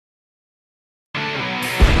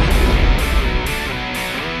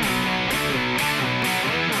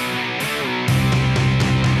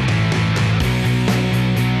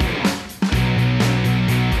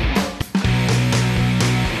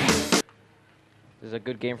This is a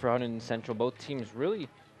good game for Hunterdon Central. Both teams really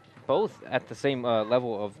both at the same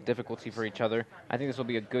level of difficulty for each other. I think this will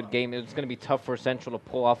be a good game. It's going to be tough for Central to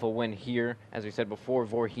pull off a win here. As we said before,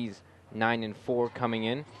 Voorhees 9-4 coming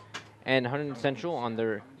in. And Hunterdon Central on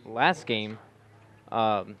their last game,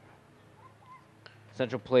 Central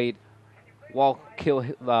played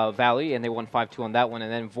Wallkill Valley, and they won 5-2 on that one.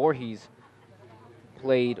 And then Voorhees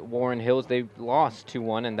played Warren Hills. They lost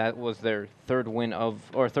 2-1, and that was their third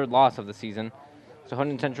loss of the season. So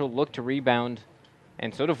Hunterdon Central looked to rebound,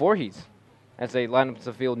 and so do Voorhees. As they line up to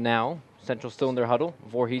the field now, Central still in their huddle,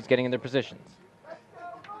 Voorhees getting in their positions.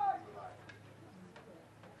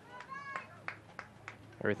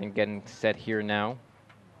 Everything getting set here now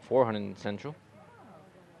for Hunterdon Central.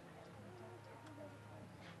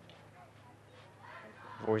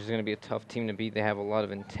 Voorhees is going to be a tough team to beat. They have a lot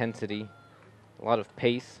of intensity, a lot of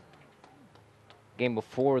pace. Game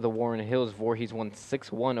before the Warren Hills, Voorhees won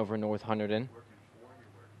 6-1 over North Hunterdon.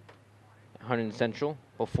 Hunterdon Central,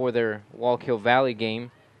 before their Wallkill Valley game,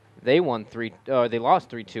 they lost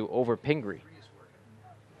 3-2 over Pingree.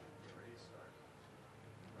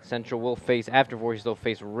 Central will face, after Voorhees, they'll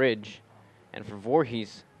face Ridge. And for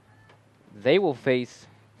Voorhees, they will face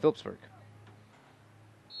Phillipsburg.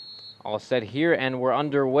 All set here, and we're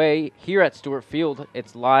underway here at Stewart Field.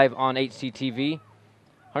 It's live on HCTV.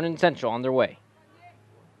 Hunterdon Central on their way.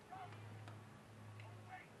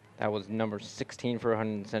 That was number 16 for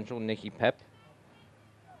Hunterdon Central, Nikki Pep.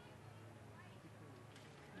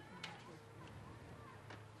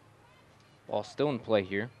 Ball still in play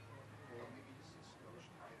here.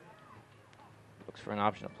 Looks for an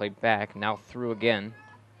option to play back. Now through again.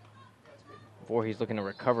 Voorhees looking to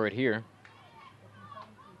recover it here.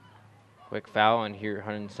 Quick foul, and here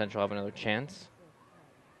Hunterdon Central have another chance.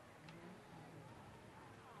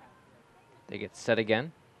 They get set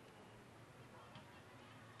again.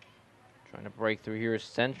 Trying to break through here is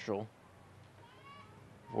Central.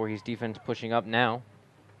 Voorhees defense pushing up now.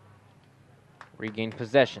 Regain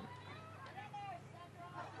possession.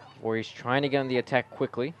 Voorhees trying to get on the attack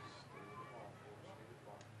quickly.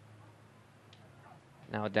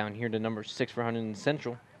 Now down here to number 6 for Hunterdon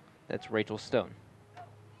Central. That's Rachel Stone.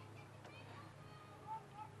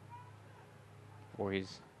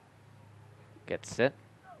 Voorhees gets set.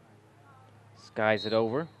 Skies it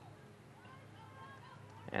over.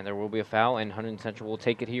 And there will be a foul, and Hunterdon Central will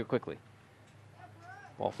take it here quickly.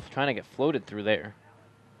 Well, trying to get floated through there.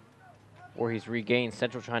 Voorhees regains.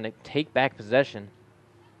 Central trying to take back possession.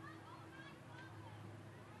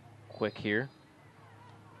 Quick here.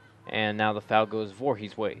 And now the foul goes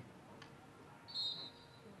Voorhees' way.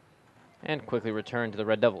 And quickly return to the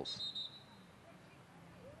Red Devils.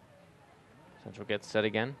 Central gets set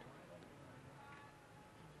again.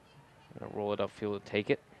 Gonna roll it upfield to take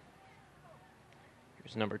it.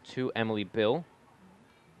 Here's number 2, Emily Bill.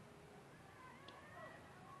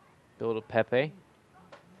 Bill to Pepe.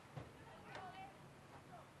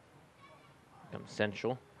 Comes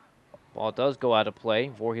Central. Ball does go out of play.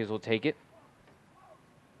 Voorhees will take it.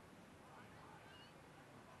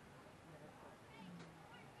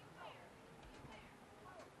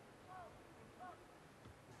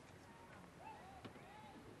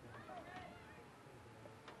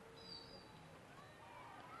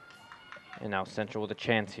 And now Central with a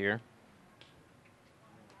chance here.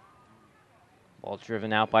 Ball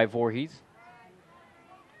driven out by Voorhees.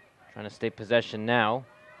 Trying to stay possession now.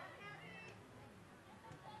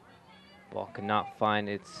 Ball cannot find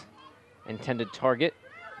its intended target.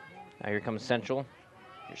 Now here comes Central.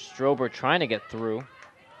 Here's Strober trying to get through.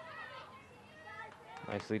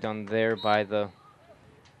 Nicely done there by the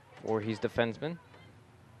Voorhees defenseman.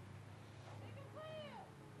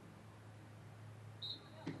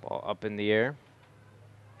 Ball up in the air.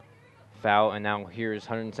 Foul, and now here's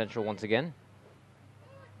Hunterdon Central once again.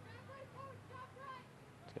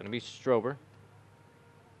 It's going to be Strober.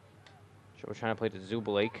 Strober trying to play to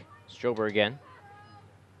Zubalake. Strober again.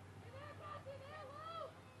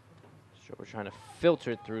 Strober trying to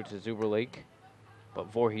filter it through to Zubalake,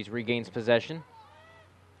 but Voorhees regains possession.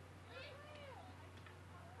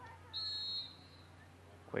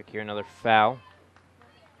 Quick here, another foul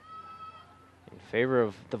in favor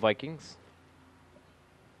of the Vikings.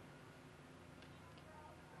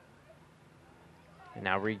 And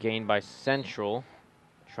now regained by Central,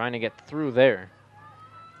 trying to get through there.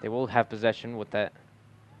 They will have possession with that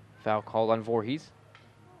foul called on Voorhees.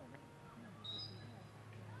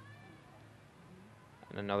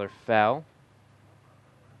 And another foul.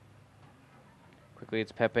 Quickly,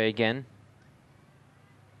 it's Pepe again.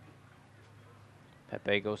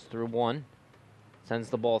 Pepe goes through one, sends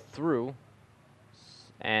the ball through,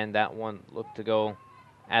 and that one looked to go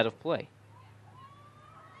out of play.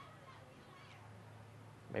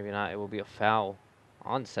 Maybe not. It will be a foul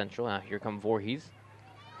on Central. Now here come Voorhees.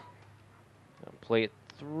 Gonna play it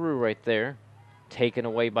through right there. Taken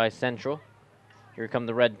away by Central. Here come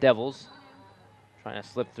the Red Devils. Trying to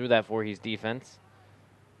slip through that Voorhees defense.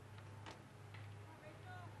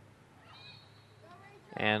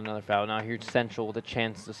 And another foul. Now here's Central with a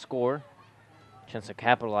chance to score. Chance to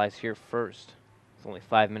capitalize here first. It's only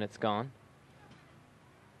 5 minutes gone.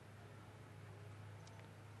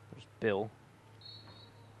 There's Bill.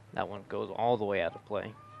 That one goes all the way out of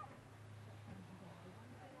play.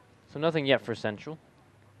 So nothing yet for Central.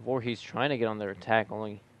 Voorhees trying to get on their attack,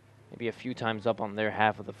 only maybe a few times up on their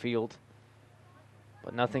half of the field.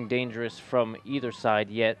 But nothing dangerous from either side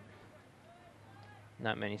yet.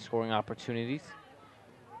 Not many scoring opportunities.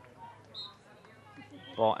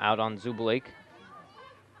 Ball out on Zublake.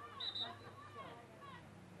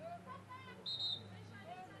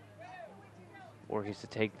 Voorhees to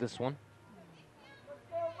take this one.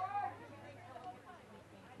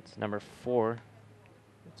 It's number 4.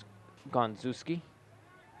 It's Gonzuski.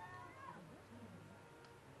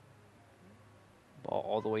 Ball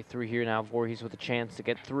all the way through here now. Voorhees with a chance to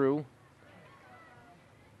get through.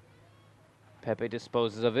 Pepe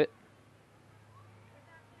disposes of it.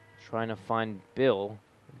 Trying to find Bill.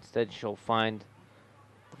 Instead, she'll find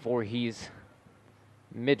the Voorhees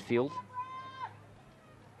midfield.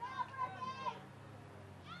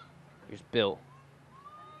 Here's Bill.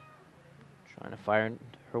 Trying to fire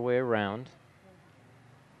her way around.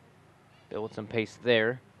 Bill with some pace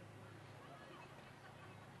there.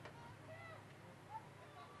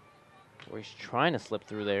 He's trying to slip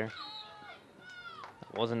through there.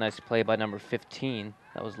 That was a nice play by number 15.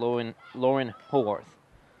 That was Lauren Howarth.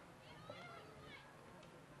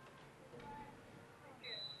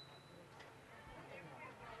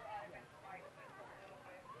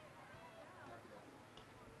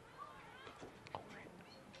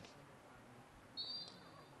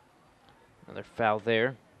 Another foul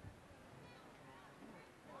there.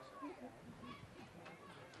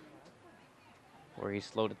 Where he's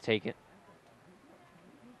slow to take it.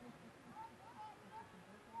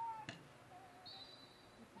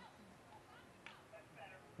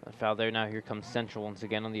 Another foul there. Now here comes Central once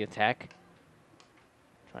again on the attack.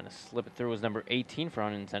 Trying to slip it through was number 18 for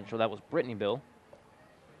Hunterdon Central. That was Brittany Bill.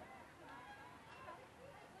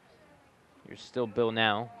 Here's still Bill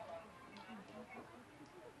now.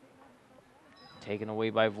 Taken away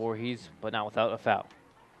by Voorhees, but not without a foul.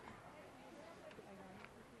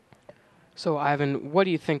 So, Ivan, what do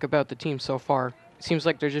you think about the team so far? It seems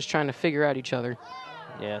like they're just trying to figure out each other.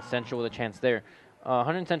 Yeah, Central with a chance there.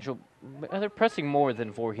 Hunterdon Central, they're pressing more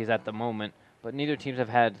than Voorhees at the moment, but neither teams have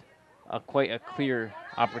had quite a clear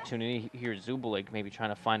opportunity. Here's Zubelik maybe trying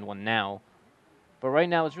to find one now. But right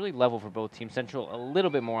now, it's really level for both teams. Central a little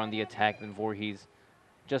bit more on the attack than Voorhees,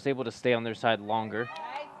 just able to stay on their side longer.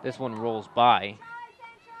 This one rolls by,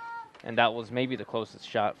 and that was maybe the closest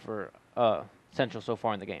shot for Central so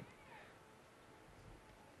far in the game.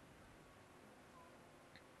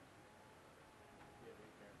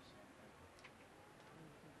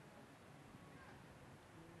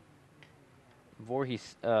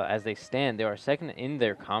 Voorhees, as they stand, they are second in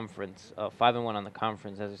their conference, 5-1 on the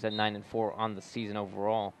conference, as I said, 9-4 on the season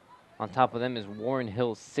overall. On top of them is Warren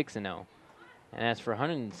Hills, 6-0. And as for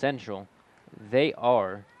Hunterdon Central, they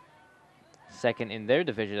are second in their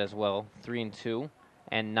division as well, 3-2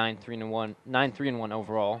 and 9-3-1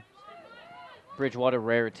 overall. Bridgewater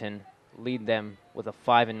Raritan lead them with a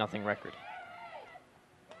 5-0 record.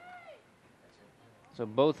 So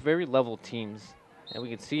both very level teams, and we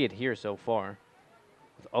can see it here so far.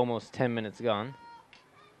 With almost 10 minutes gone.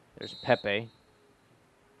 There's Pepe.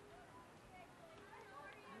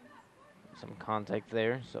 Some contact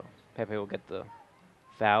there, so Pepe will get the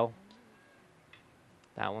foul.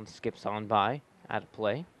 That one skips on by, out of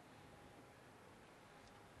play.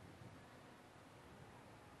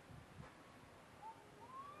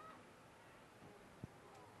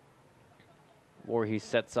 Voorhees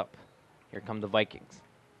sets up. Here come the Vikings.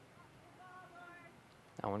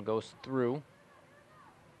 That one goes through.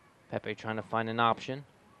 Pepe trying to find an option.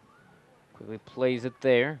 Quickly plays it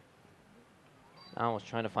there. Now was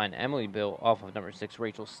trying to find Emily Bill off of number 6,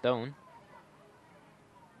 Rachel Stone.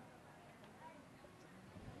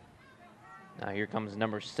 Now here comes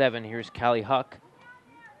number 7. Here's Callie Huck.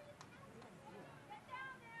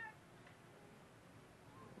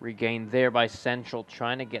 Regained there by Central,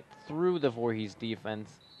 trying to get through the Voorhees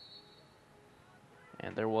defense.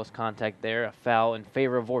 And there was contact there, a foul in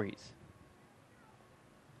favor of Voorhees.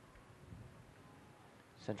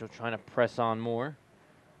 Central trying to press on more.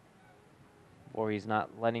 Voorhees not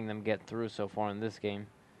letting them get through so far in this game.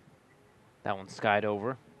 That one skied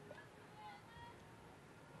over.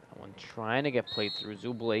 That one trying to get played through.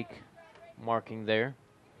 Zublake marking there.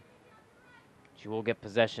 She will get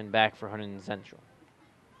possession back for Hunterdon Central.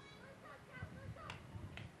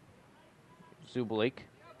 Zublake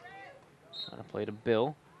trying to play to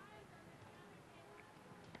Bill.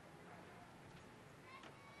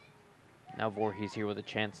 Now Voorhees here with a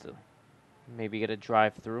chance to maybe get a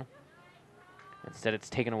drive through. Instead, it's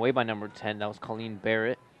taken away by number 10. That was Colleen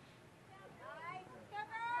Barrett.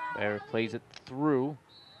 Barrett plays it through.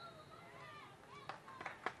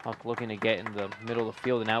 Huck looking to get in the middle of the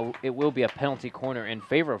field, and now it will be a penalty corner in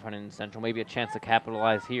favor of Hunterdon Central. Maybe a chance to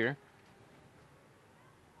capitalize here.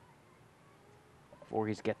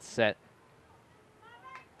 Voorhees gets set.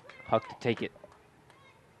 Huck to take it.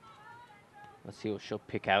 Let's see what she'll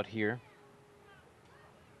pick out here.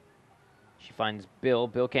 She finds Bill.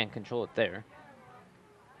 Bill can't control it there.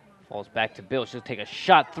 Falls back to Bill. She'll take a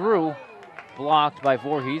shot through. Blocked by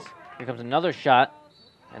Voorhees. Here comes another shot,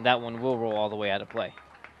 and that one will roll all the way out of play.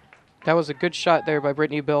 That was a good shot there by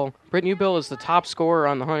Brittany Bill. Brittany Bill is the top scorer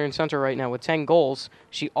on the Hunterdon Central right now with 10 goals.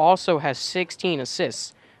 She also has 16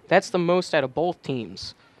 assists. That's the most out of both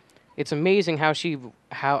teams. It's amazing how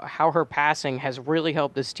her passing has really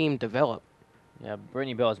helped this team develop. Yeah,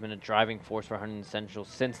 Brittany Bill has been a driving force for Hunterdon Central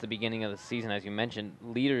since the beginning of the season, as you mentioned.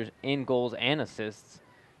 Leaders in goals and assists.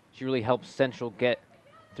 She really helps Central get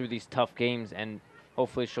through these tough games, and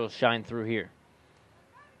hopefully she'll shine through here.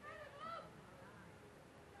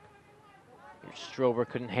 Here Strober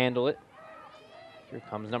couldn't handle it. Here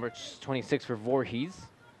comes number 26 for Voorhees.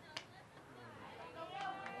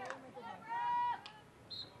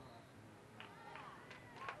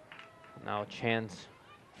 Now a chance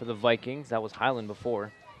for the Vikings. That was Highland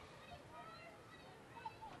before.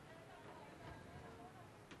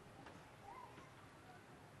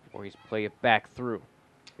 Voorhees play it back through.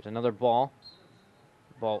 Here's another ball.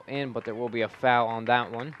 Ball in, but there will be a foul on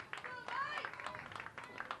that one.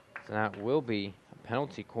 So that will be a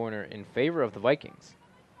penalty corner in favor of the Vikings.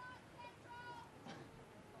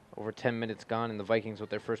 Over 10 minutes gone, and the Vikings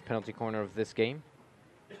with their first penalty corner of this game.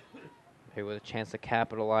 They with a chance to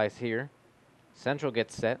capitalize here. Central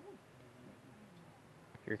gets set.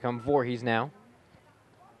 Here comes Voorhees now.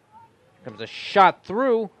 Here comes a shot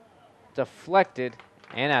through. Deflected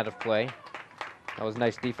and out of play. That was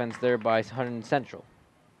nice defense there by Hunterdon Central.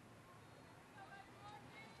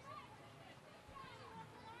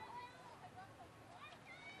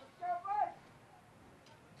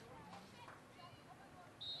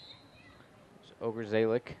 Ogre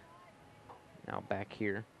Zalik now back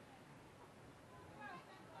here.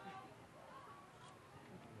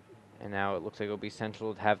 And now it looks like it'll be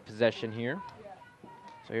Central to have possession here.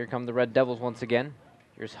 So here come the Red Devils once again.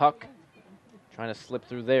 Here's Huck trying to slip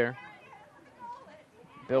through there.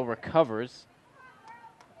 Bill recovers.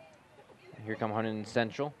 Here come Hunterdon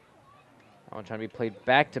Central. That one trying to be played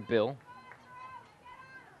back to Bill.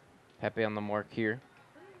 Pepe on the mark here.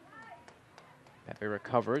 Pepe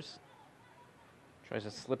recovers. Tries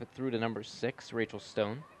to slip it through to number 6, Rachel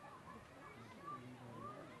Stone.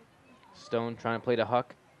 Stone trying to play to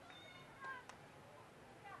Huck.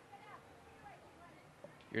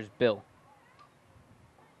 Here's Bill.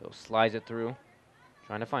 Bill slides it through.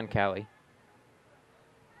 Trying to find Callie.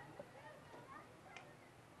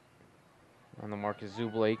 On the mark is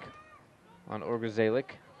Zublake on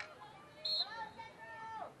Orgazalik.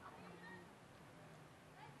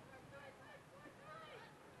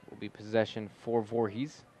 Will be possession for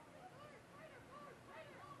Voorhees.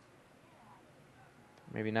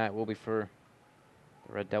 Maybe not. It will be for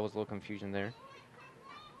the Red Devils. A little confusion there.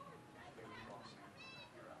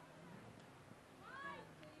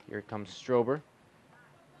 Here comes Strober.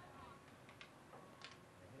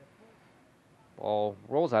 Ball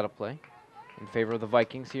rolls out of play in favor of the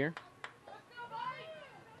Vikings here.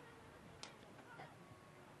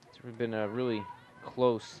 It's been a really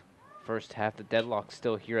close first half. The deadlock's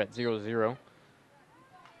still here at 0-0.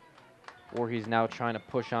 Voorhees now trying to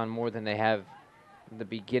push on more than they have in the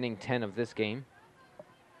beginning 10 of this game.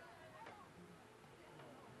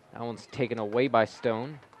 That one's taken away by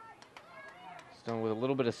Stone. Stone with a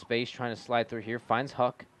little bit of space trying to slide through here. Finds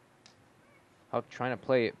Huck. Huck trying to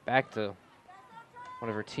play it back to one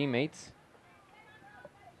of her teammates.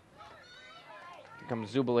 Here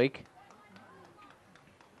comes Zublake.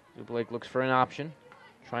 Zublake looks for an option.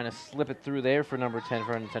 Trying to slip it through there for number 10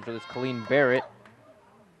 for Hunterdon Central. It's Colleen Barrett.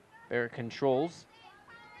 Barrett controls.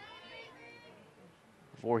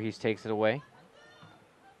 Voorhees takes it away.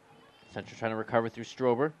 Central trying to recover through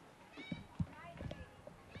Strober.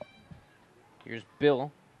 Here's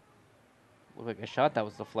Bill. Looked like a shot that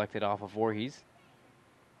was deflected off of Voorhees.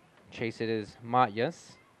 chase it is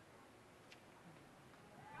Matyas.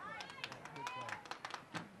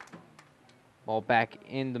 Ball back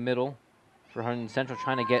in the middle for Hunterdon Central,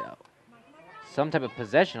 trying to get some type of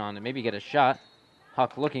possession on it, maybe get a shot.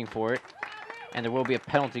 Huck looking for it, and there will be a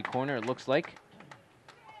penalty corner, it looks like.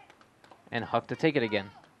 And Huck to take it again.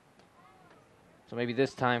 So maybe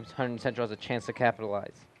this time Hunterdon Central has a chance to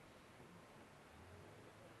capitalize.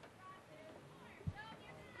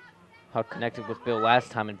 Huck connected with Bill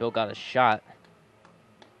last time, and Bill got a shot.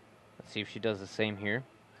 Let's see if she does the same here.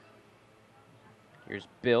 Here's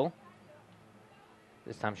Bill.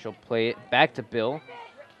 This time she'll play it back to Bill.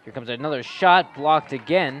 Here comes another shot, blocked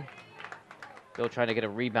again. Bill trying to get a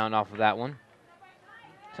rebound off of that one.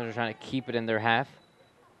 Central trying to keep it in their half.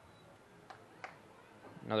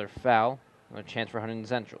 Another foul. Another chance for Hunterdon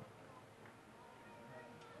Central.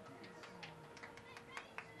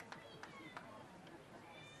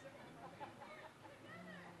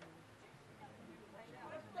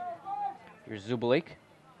 Here's Zubelik.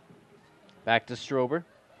 Back to Strober.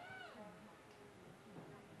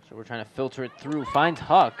 So we're trying to filter it through. Finds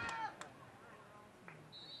Huck.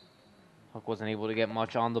 Huck wasn't able to get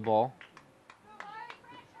much on the ball.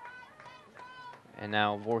 And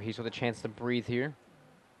now Voorhees with a chance to breathe here.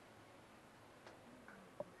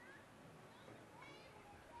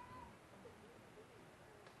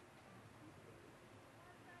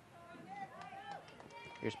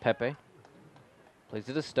 Here's Pepe. Plays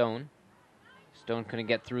it to Stone. Stone couldn't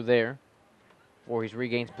get through there. Voorhees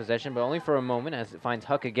regains possession, but only for a moment as it finds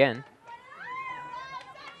Huck again.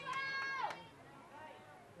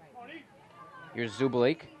 Here's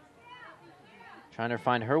Zubelik. Trying to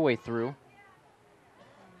find her way through.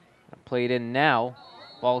 Played in now.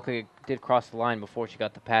 Ball did cross the line before she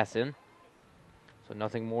got the pass in. So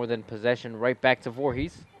nothing more than possession right back to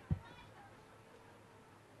Voorhees.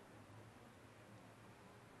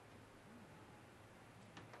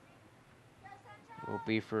 Will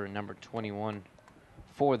be for number 21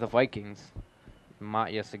 for the Vikings.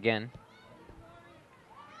 Matyas again.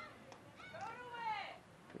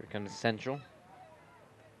 Here comes Central.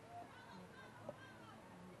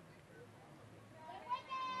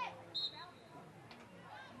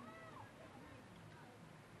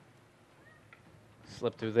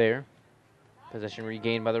 Slip through there. Possession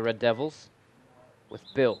regained by the Red Devils with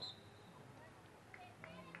Bill.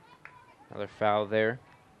 Another foul there.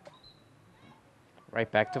 Right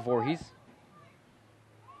back to Voorhees.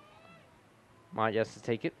 Matyas to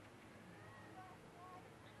take it.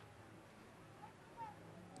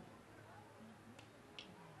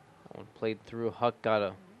 That one played through. Huck got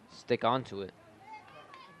a stick onto it.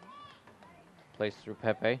 Plays through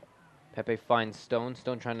Pepe. Pepe finds Stone.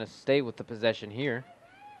 Stone trying to stay with the possession here.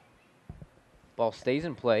 Ball stays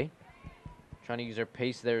in play. Trying to use her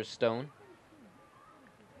pace there is Stone.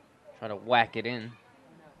 Trying to whack it in.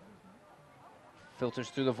 Filters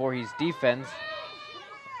through the Voorhees defense.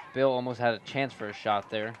 Bill almost had a chance for a shot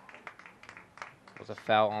there. Was a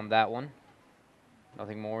foul on that one.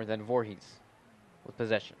 Nothing more than Voorhees with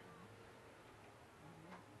possession.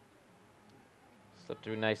 Slipped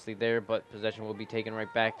through nicely there, but possession will be taken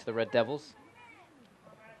right back to the Red Devils.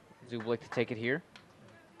 Zubelik to take it here.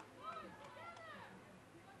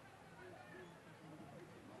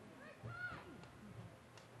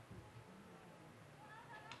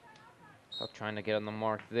 Huck trying to get on the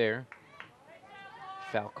mark there.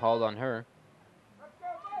 Foul called on her.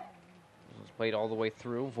 This was played all the way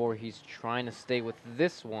through. Voorhees trying to stay with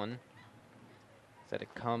this one. Instead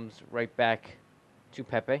it comes right back to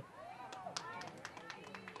Pepe.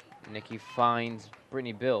 Nikki finds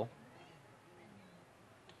Brittany Bill.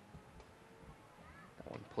 That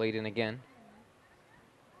one played in again.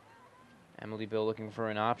 Emily Bill looking for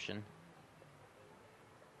an option.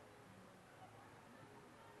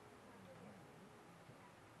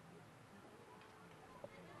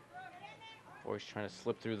 Voorhees trying to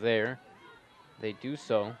slip through there. They do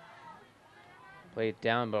so. Play it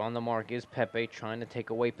down, but on the mark is Pepe trying to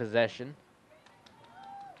take away possession.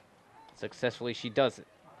 Successfully, she does it.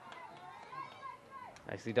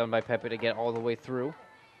 Nicely done by Pepe to get all the way through.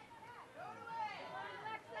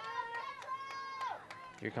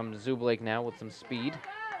 Here comes Zubelik now with some speed.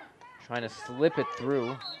 Trying to slip it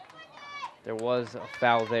through. There was a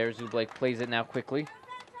foul there. Zubelik plays it now quickly.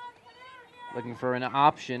 Looking for an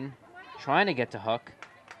option. Trying to get to Huck.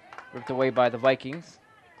 Ripped away by the Vikings.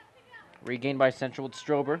 Regained by Central with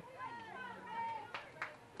Strober.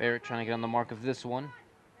 Barrett trying to get on the mark of this one.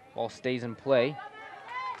 Ball stays in play.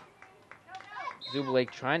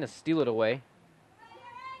 Zubelik trying to steal it away.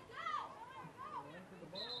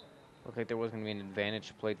 Looked like there was going to be an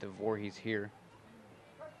advantage played to Voorhees here.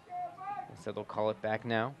 Instead they'll call it back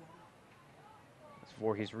now.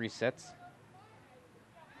 Voorhees resets.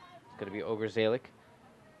 It's going to be Ogre Zalik.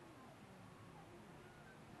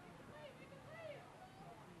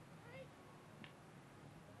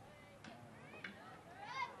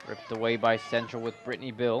 Ripped away by Central with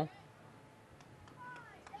Brittany Bill.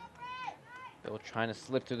 Bill trying to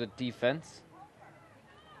slip through the defense.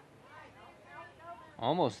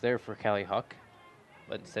 Almost there for Callie Huck,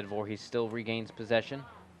 but instead Voorhees still regains possession.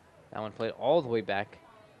 That one played all the way back.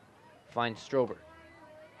 Finds Strober.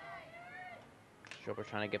 Strober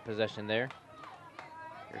trying to get possession there.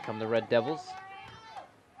 Here come the Red Devils.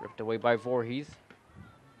 Ripped away by Voorhees.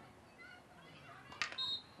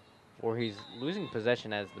 Voorhees losing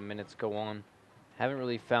possession as the minutes go on. Haven't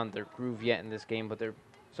really found their groove yet in this game, but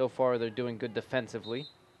so far they're doing good defensively.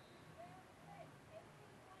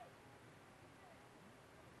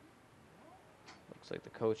 Looks like the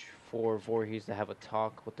coach for Voorhees to have a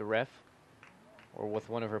talk with the ref or with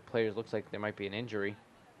one of her players. Looks like there might be an injury.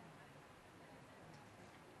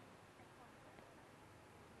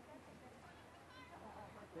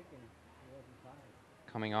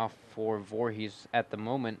 Coming off for Voorhees at the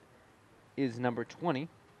moment is number 20.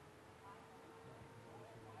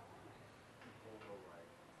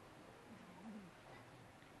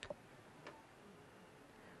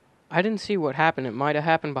 I didn't see what happened. It might have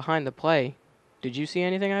happened behind the play. Did you see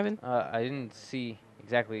anything, Ivan? I didn't see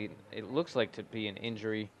exactly. It looks like to be an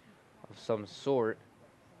injury of some sort.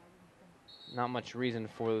 Not much reason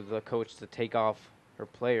for the coach to take off her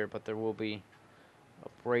player, but there will be a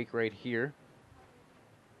break right here.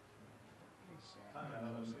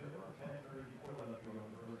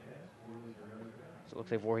 So it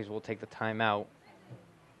looks like Voorhees will take the timeout.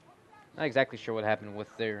 Not exactly sure what happened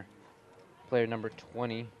with their player number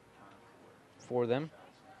 20 for them.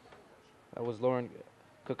 That was Lauren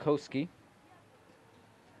Kokoski.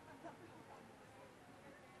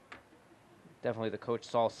 Definitely the coach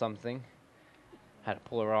saw something. Had to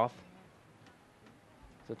pull her off.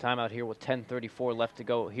 So timeout here with 10:34 left to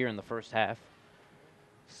go here in the first half.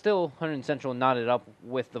 Still, Hunterdon Central knotted up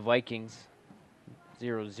with the Vikings,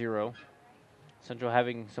 0-0. Central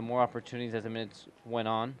having some more opportunities as the minutes went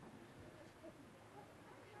on,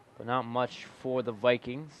 but not much for the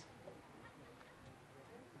Vikings.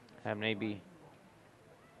 Have maybe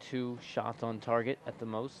 2 shots on target at the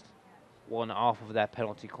most. One off of that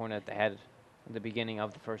penalty corner that they had at the beginning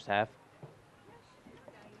of the first half.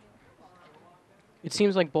 It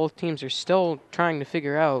seems like both teams are still trying to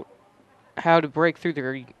figure out how to break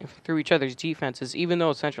through each other's defenses, even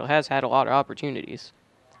though Central has had a lot of opportunities.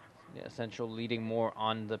 Yeah, Central leading more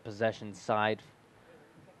on the possession side.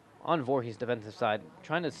 On Voorhees' defensive side,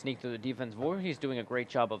 trying to sneak through the defense. Voorhees doing a great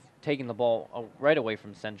job of taking the ball right away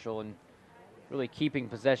from Central and really keeping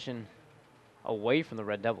possession away from the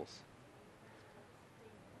Red Devils.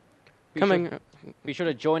 Be sure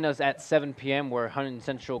to join us at 7 p.m. where Hunterdon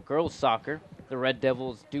Central girls soccer. The Red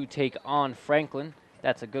Devils do take on Franklin.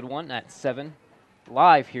 That's a good one at 7,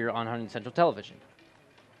 live here on Hunterdon Central Television.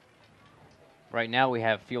 Right now we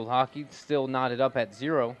have field hockey still knotted up at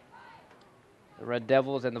 0. The Red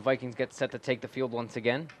Devils and the Vikings get set to take the field once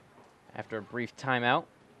again after a brief timeout.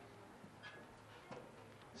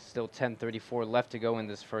 Still 10:34 left to go in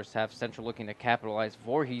this first half. Central looking to capitalize.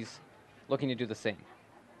 Voorhees looking to do the same.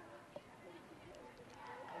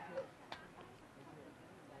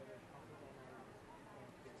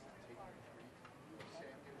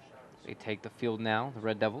 They take the field now, the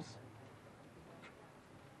Red Devils.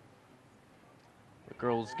 The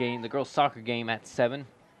girls soccer game at 7.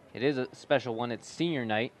 It is a special one. It's senior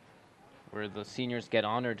night where the seniors get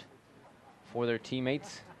honored for their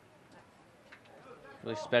teammates.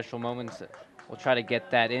 Really special moments. We'll try to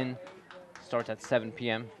get that in. Starts at 7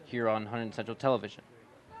 p.m. here on Hunterdon Central Television.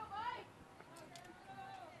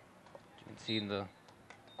 You can see in the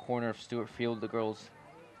corner of Stewart Field, the girls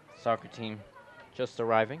soccer team just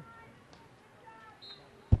arriving.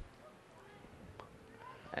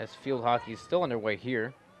 As field hockey is still underway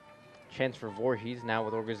here. Chance for Voorhees now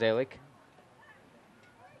with Ogre Zalik.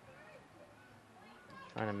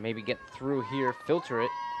 Trying to maybe get through here, filter it.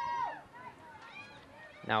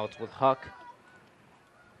 Now it's with Huck.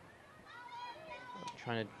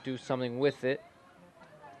 Trying to do something with it.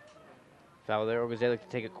 Foul there, Ogre Zalik to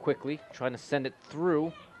take it quickly. Trying to send it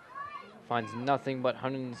through. Finds nothing but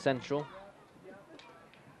Hunterdon Central.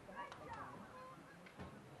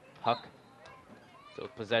 Huck. So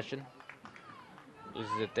possession.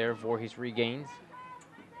 Loses it there. Voorhees regains.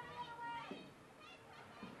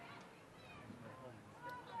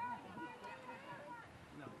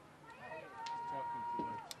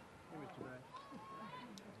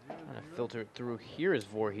 Trying to filter it through. Here is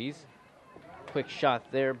Voorhees. Quick shot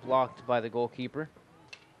there, blocked by the goalkeeper.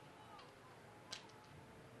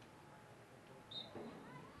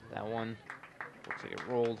 That one looks like it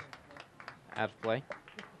rolled out of play.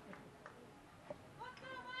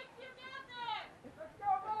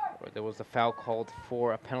 There was a foul called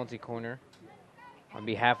for a penalty corner on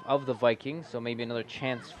behalf of the Vikings, so maybe another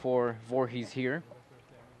chance for Voorhees here.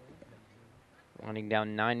 Running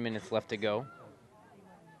down 9 minutes left to go.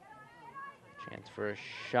 Chance for a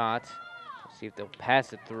shot. Let's see if they'll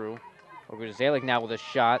pass it through. Zalik now with a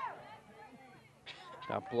shot.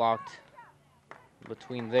 Got blocked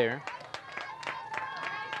between there.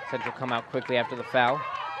 Central come out quickly after the foul.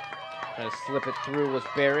 Trying to slip it through was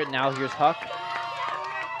Barrett. Now here's Huck.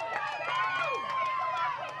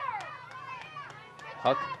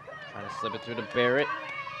 Huck trying to slip it through to Barrett.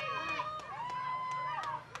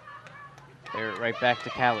 Barrett right back to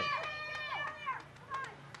Callie.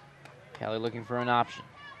 Callie looking for an option.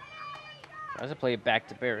 Tries to play it back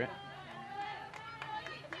to Barrett.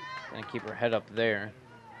 Gonna keep her head up there.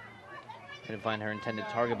 Couldn't find her intended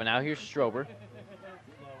target, but now here's Strober.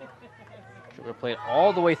 Strober played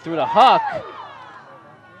all the way through to Huck.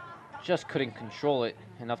 Just couldn't control it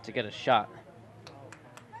enough to get a shot.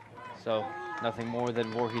 So nothing more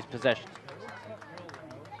than Voorhees' possession.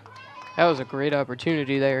 That was a great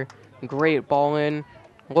opportunity there. Great ball in.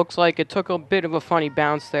 Looks like it took a bit of a funny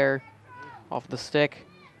bounce there off the stick.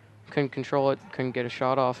 Couldn't control it, couldn't get a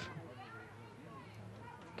shot off.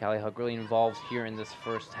 Callie Huck really involved here in this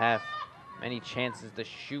first half. Many chances to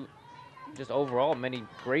shoot. Just overall, many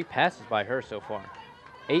great passes by her so far.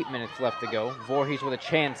 8 minutes left to go. Voorhees with a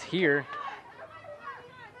chance here.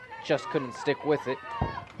 Just couldn't stick with it.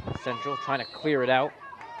 Central trying to clear it out.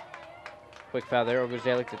 Quick foul there.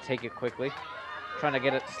 Oguzalik to take it quickly. Trying to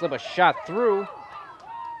get it, slip a shot through.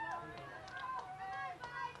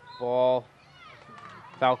 Ball.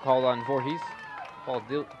 Foul called on Voorhees. Ball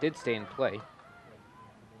did stay in play.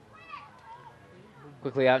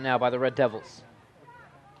 Quickly out now by the Red Devils.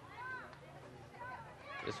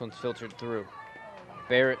 This one's filtered through.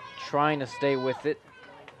 Barrett trying to stay with it.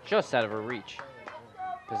 Just out of her reach.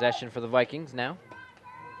 Possession for the Vikings now.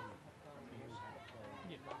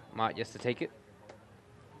 Mott yes to take it.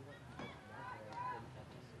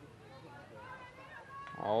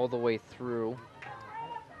 All the way through.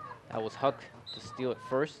 That was Huck to steal it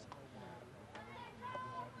first.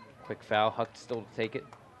 Quick foul. Huck still to take it.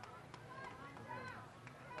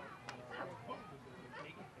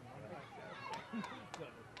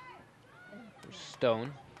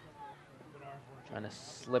 Stone. Trying to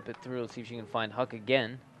slip it through. Let's see if she can find Huck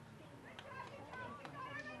again.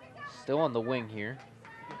 Still on the wing here.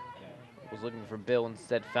 Was looking for Bill,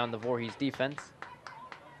 instead found the Voorhees defense.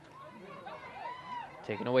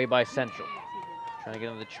 Taken away by Central. Trying to get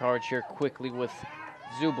on the charge here quickly with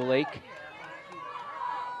Zubalake.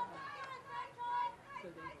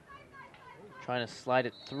 Trying to slide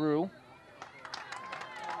it through.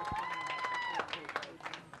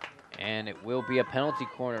 And it will be a penalty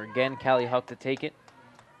corner. Again, Callie Huck to take it.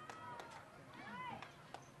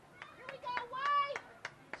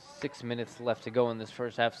 6 minutes left to go in this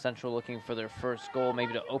first half. Central looking for their first goal,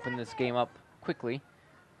 maybe to open this game up quickly.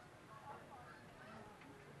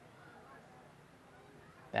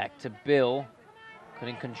 Back to Bill.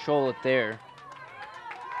 Couldn't control it there.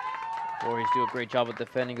 Voorhees do a great job of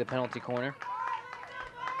defending the penalty corner.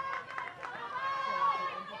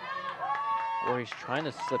 Voorhees trying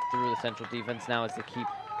to slip through the Central defense now as they keep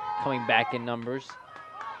coming back in numbers.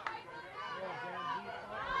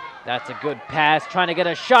 That's a good pass, trying to get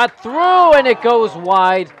a shot through, and it goes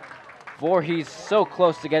wide. Voorhees so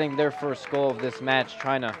close to getting their first goal of this match,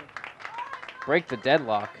 trying to break the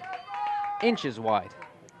deadlock. Inches wide.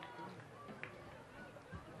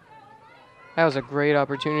 That was a great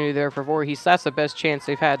opportunity there for Voorhees. That's the best chance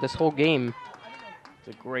they've had this whole game.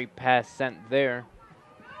 It's a great pass sent there.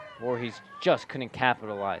 Voorhees just couldn't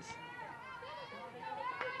capitalize.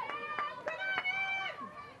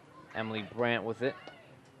 Emily Brandt with it.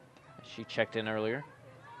 She checked in earlier.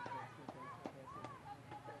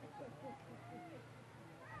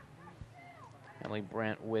 Emily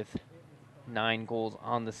Brandt with 9 goals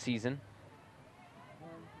on the season.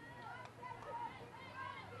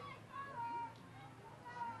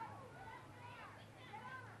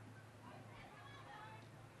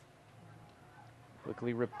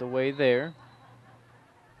 Quickly ripped away there.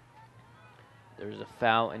 There's a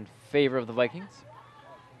foul in favor of the Vikings.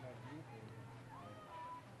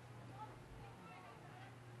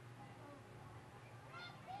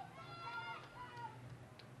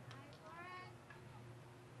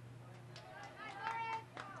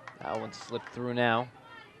 That one slipped through now.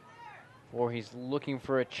 Voorhees looking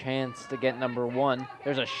for a chance to get number 1.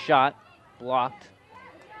 There's a shot, blocked.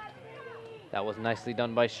 That was nicely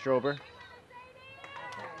done by Strober.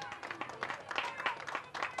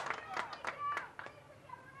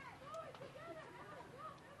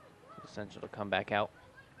 Central to come back out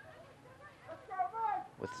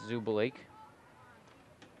with Zubalik.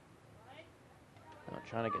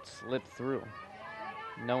 Trying to get slipped through.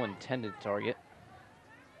 No intended target.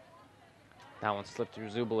 That one slipped through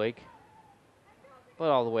Zubalik, but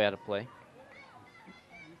all the way out of play.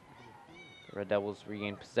 The Red Devils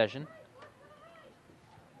regain possession.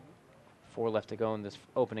 4 left to go in this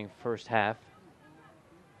opening first half.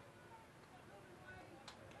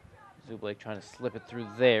 Zubalik trying to slip it through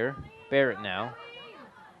there. Barrett now.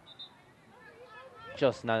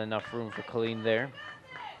 Just not enough room for Colleen there.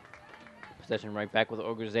 Possession right back with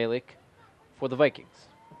Ogre Zalik for the Vikings.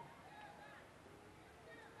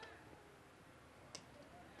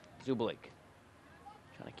 Zubalik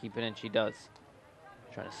trying to keep it in, she does.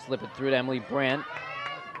 Trying to slip it through to Emily Brandt.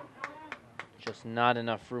 Just not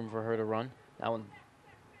enough room for her to run. That one,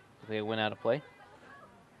 they went out of play.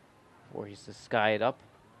 Voorhees to sky it up.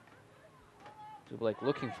 Zubalik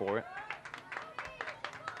looking for it.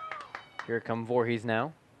 Here come Voorhees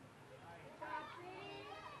now.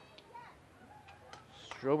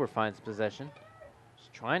 Strober finds possession.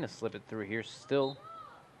 Just trying to slip it through here. Still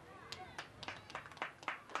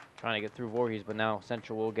trying to get through Voorhees, but now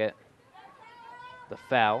Central will get the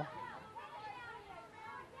foul.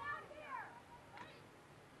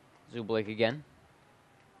 Zubalik again.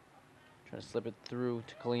 Trying to slip it through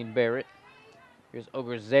to Colleen Barrett. Here's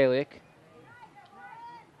Ogre Zalik.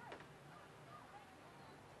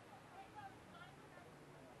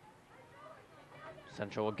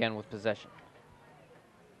 Central again with possession.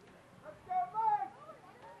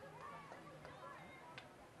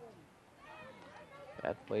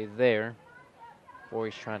 Bad play there.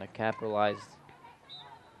 Voorhees trying to capitalize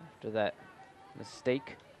after that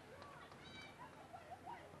mistake.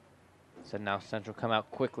 So now Central come out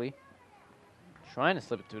quickly. Trying to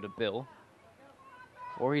slip it through to Bill.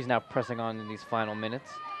 Voorhees now pressing on in these final minutes.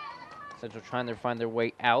 Central trying to find their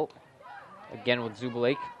way out. Again with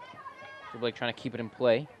Zubalik. Zubalik trying to keep it in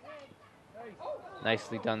play.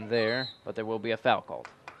 Nicely done there, but there will be a foul called.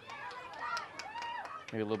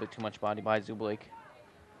 Maybe a little bit too much body by Zubalik.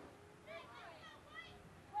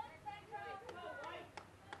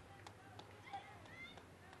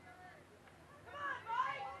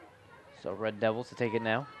 So Red Devils to take it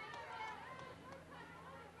now.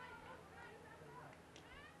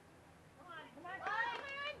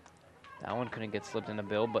 That one couldn't get slipped into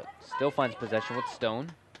Bill, but still finds possession with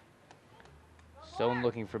Stone. Stone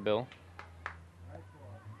looking for Bill.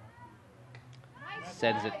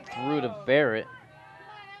 Sends it through to Barrett.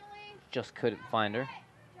 Just couldn't find her.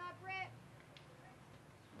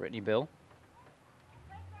 Brittany Bill.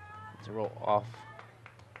 It's a roll off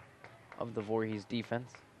of the Voorhees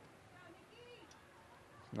defense.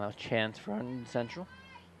 Now a chance for Hunterdon Central.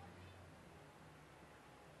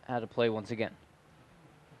 Out of play once again.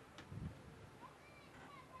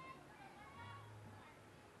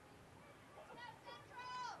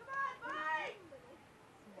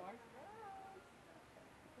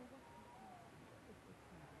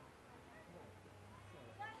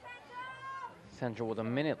 Central with a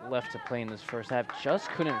minute left to play in this first half. Just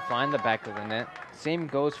couldn't find the back of the net. Same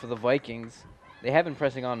goes for the Vikings. They have been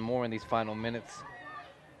pressing on more in these final minutes.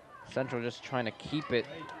 Central just trying to keep it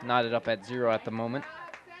knotted up at 0 at the moment.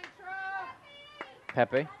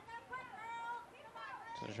 Pepe.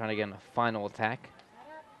 So they're trying to get in a final attack.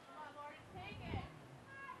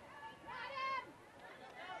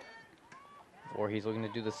 Voorhees looking to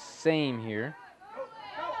do the same here.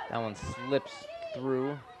 That one slips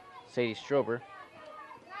through Sadie Strober.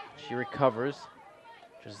 She recovers.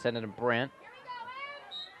 Just send it to Brandt.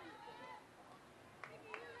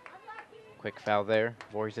 Quick foul there.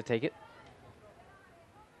 Voorhees to take it.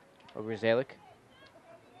 Ogre Zalik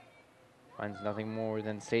finds nothing more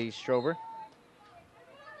than Sadie Strober.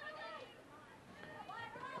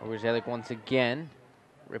 Ogre Zalik once again.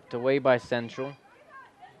 Ripped away by Central.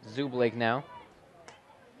 Zubalik now.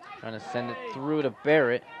 Trying to send it through to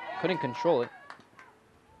Barrett. Couldn't control it.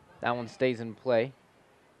 That one stays in play.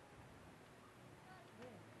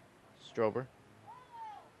 Strober.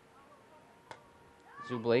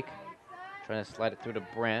 Zubalik trying to slide it through to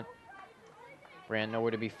Brandt. Brandt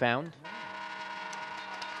nowhere to be found.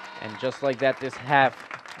 And just like that, this half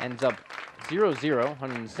ends up 0-0.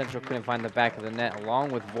 Hunterdon Central couldn't find the back of the net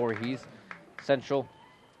along with Voorhees. Central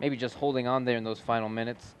maybe just holding on there in those final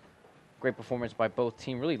minutes. Great performance by both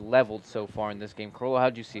teams. Really leveled so far in this game. Corolla,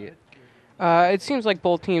 how'd you see it? It seems like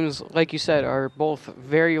both teams, like you said, are both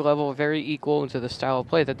very level, very equal into the style of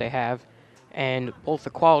play that they have, and both the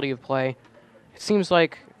quality of play. It seems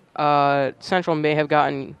like Central may have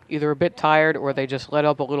gotten either a bit tired or they just let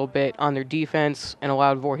up a little bit on their defense and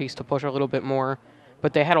allowed Voorhees to push a little bit more.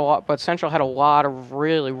 But they had a lot. But Central had a lot of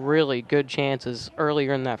really, really good chances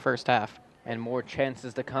earlier in that first half. And more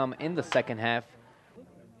chances to come in the second half.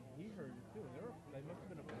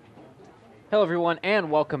 Hello, everyone,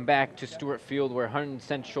 and welcome back to Stewart Field, where Hunterdon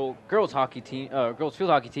Central girls field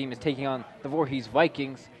hockey team is taking on the Voorhees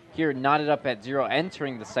Vikings. Here, knotted up at 0,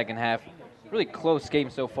 entering the second half. Really close game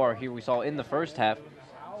so far. Here, we saw in the first half,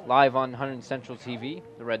 live on Hunterdon Central TV,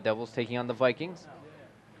 the Red Devils taking on the Vikings.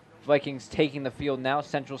 Vikings taking the field now.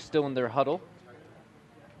 Central still in their huddle,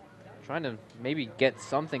 trying to maybe get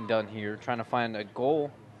something done here. Trying to find a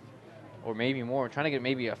goal, or maybe more. Trying to get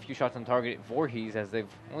maybe a few shots on target at Voorhees, as they've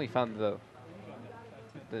only found the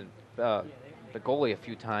goalie a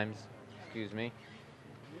few times, excuse me.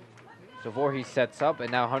 So Voorhees sets up,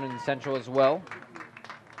 and now Hunterdon Central as well.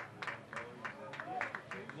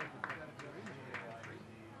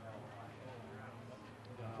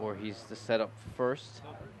 Voorhees to set up first.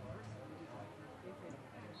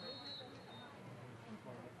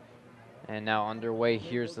 And now underway,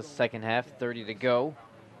 here's the second half, 30 to go.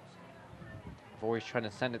 Voorhees trying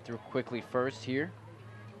to send it through quickly first here.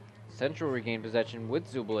 Central regained possession with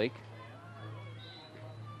Zublake.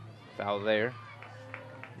 Foul there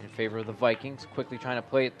in favor of the Vikings. Quickly trying to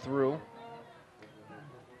play it through.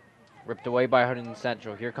 Ripped away by Hunterdon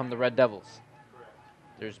Central. Here come the Red Devils.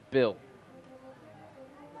 There's Bill.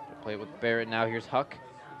 They'll play it with Barrett now. Here's Huck.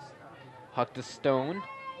 Huck to Stone.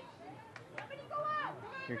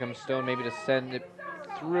 Here comes Stone, maybe to send it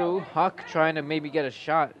through. Huck trying to maybe get a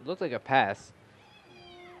shot. It looked like a pass.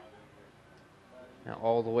 Now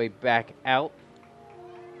all the way back out.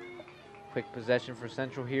 Quick possession for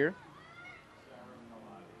Central here.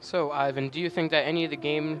 So, Ivan, do you think that any of the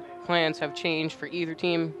game plans have changed for either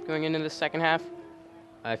team going into the second half?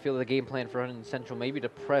 I feel the game plan for Hunterdon Central maybe to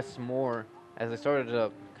press more as they started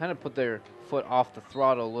to kind of put their foot off the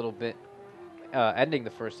throttle a little bit, ending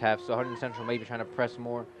the first half. So Hunterdon Central maybe trying to press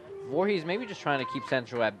more. Voorhees maybe just trying to keep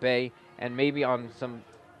Central at bay, and maybe on some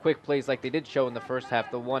quick plays like they did show in the first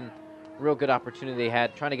half, the one real good opportunity they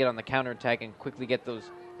had, trying to get on the counterattack and quickly get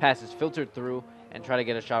those passes filtered through and try to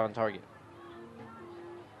get a shot on target.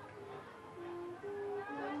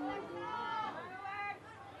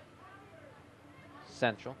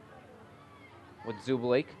 Central with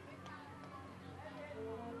Zublake.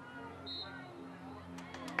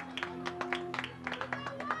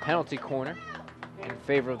 Penalty corner in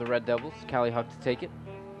favor of the Red Devils. Callie Huck to take it.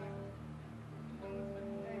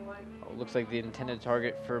 Oh, looks like the intended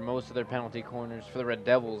target for most of their penalty corners for the Red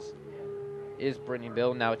Devils is Brittany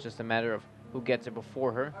Bill. Now it's just a matter of who gets it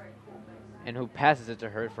before her and who passes it to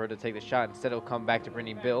her for her to take the shot. Instead, it'll come back to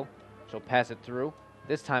Brittany Bill. She'll pass it through.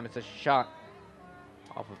 This time it's a shot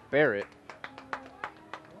off of Barrett.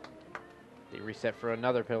 They reset for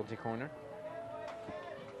another penalty corner.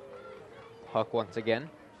 Huck once again.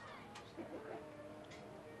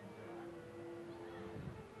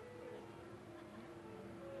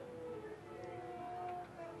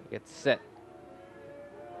 Gets set.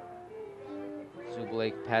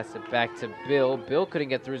 Zublake passed it back to Bill. Bill couldn't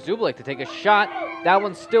get through. Zublake to take a shot. That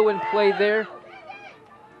one's still in play there.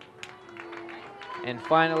 And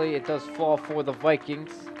finally, it does fall for the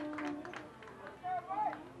Vikings.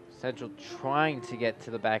 Central trying to get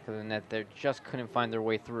to the back of the net there, just couldn't find their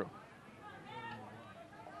way through.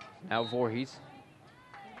 Now Voorhees.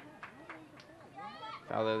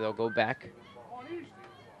 Foul there, they'll go back.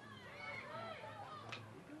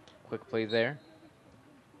 Quick play there.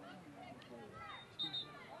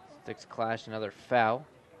 Sticks clash, another foul.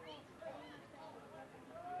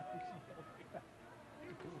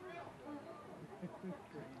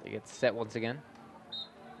 They get set once again.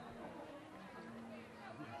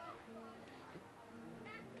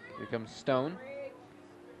 Here comes Stone.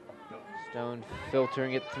 Stone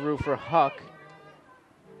filtering it through for Huck.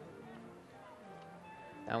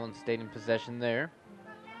 That one stayed in possession there.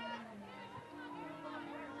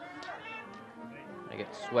 They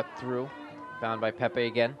get swept through. Found by Pepe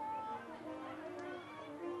again.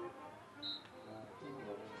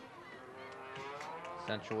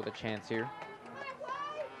 Central with a chance here.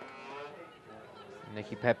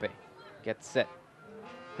 Nikki Pepe gets set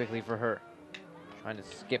quickly for her. Trying to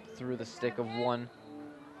skip through the stick of one.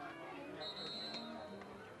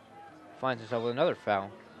 Finds herself with another foul.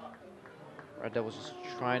 Red Devils just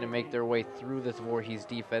trying to make their way through this Voorhees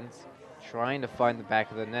defense. Trying to find the back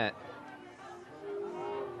of the net.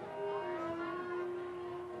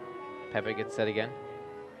 Pepe gets set again.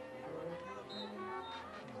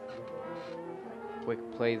 Quick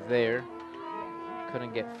play there.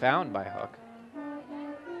 Couldn't get found by Huck.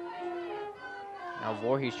 Now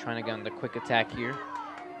Voorhees trying to get on the quick attack here.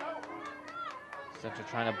 Central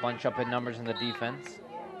trying to bunch up in numbers in the defense.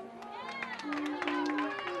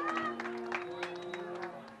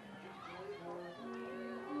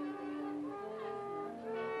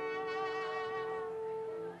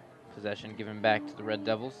 Possession given back to the Red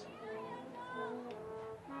Devils.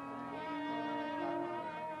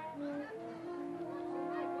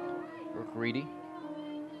 Greedy.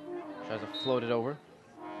 Tries to float it over.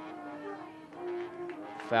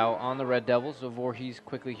 Foul on the Red Devils, so Voorhees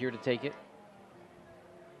quickly here to take it.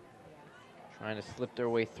 Trying to slip their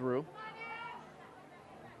way through.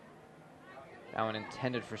 That one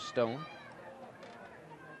intended for Stone.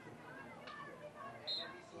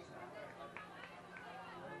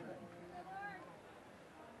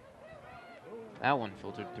 That one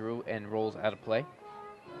filtered through and rolls out of play.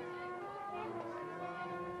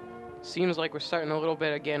 Seems like we're starting a little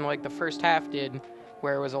bit again like the first half did,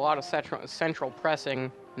 where it was a lot of central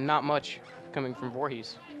pressing, not much coming from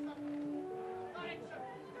Voorhees.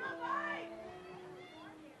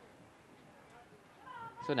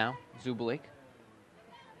 So now, Zubalik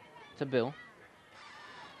to Bill.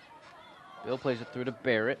 Bill plays it through to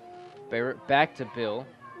Barrett. Barrett back to Bill.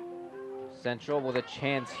 Central with a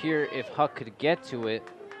chance here if Huck could get to it.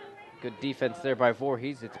 Good defense there by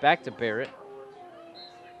Voorhees. It's back to Barrett.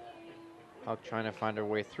 Huck trying to find her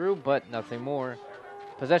way through, but nothing more.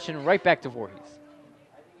 Possession right back to Voorhees.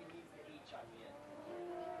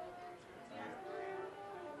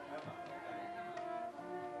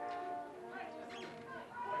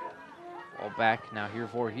 Ball back, now here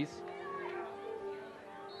Voorhees.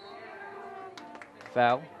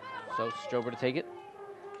 Foul, so Strober to take it.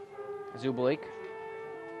 Zubalik.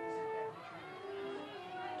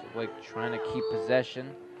 Zubalik trying to keep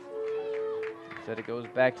possession. Instead it goes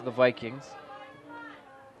back to the Vikings.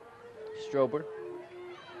 Strober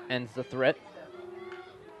ends the threat.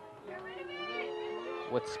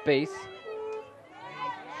 With space.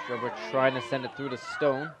 Strober trying to send it through to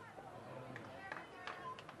Stone.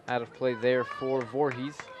 Out of play there for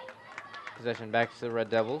Voorhees. Possession back to the Red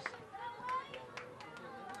Devils.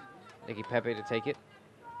 Nicky Pepe to take it.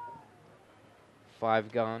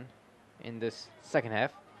 5 gone in this second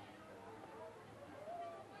half.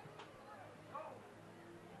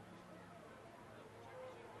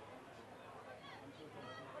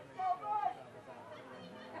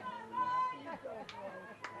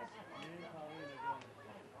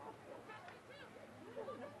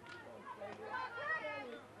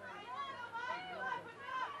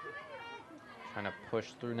 Trying to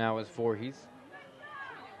push through now is Voorhees.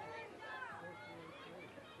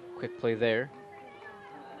 Quick play there.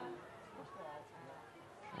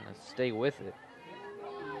 Trying to stay with it.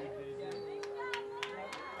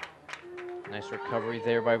 Nice recovery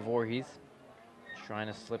there by Voorhees. Trying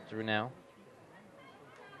to slip through now.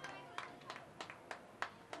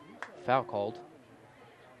 Foul called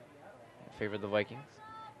in favor of the Vikings.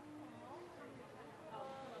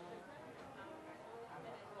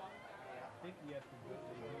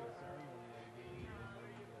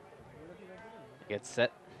 Gets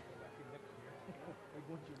set.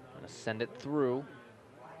 Gonna send it through.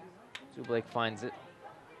 Zubalik finds it.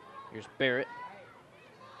 Here's Barrett.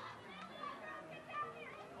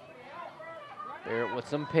 Barrett with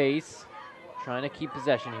some pace. Trying to keep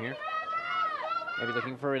possession here. Maybe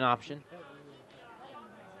looking for an option.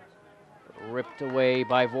 Ripped away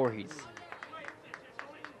by Voorhees.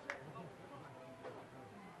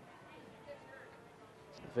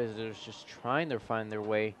 Visitors just trying to find their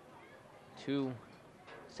way to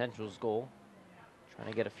Central's goal. Trying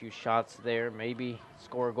to get a few shots there, maybe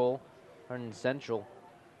score a goal. Hunterdon Central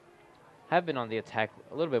have been on the attack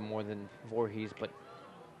a little bit more than Voorhees, but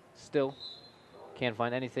still can't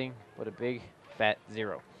find anything but a big fat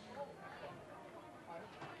 0.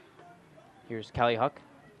 Here's Callie Huck.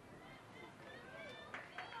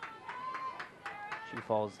 She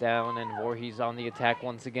falls down and Voorhees on the attack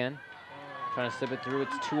once again. Trying to slip it through,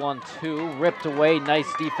 it's 2-on-2, ripped away,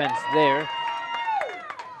 nice defense there.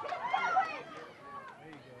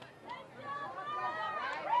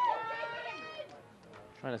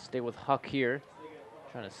 Trying to stay with Huck here.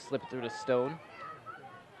 Trying to slip through to Stone.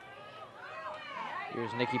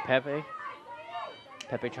 Here's Nicky Pepe.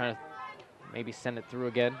 Pepe trying to maybe send it through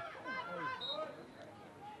again.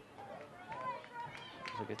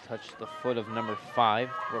 Looks like it touched the foot of number 5,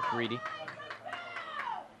 Brooke Reedy.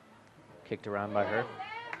 Kicked around by her.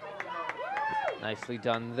 Nicely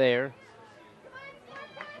done there.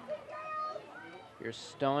 Here's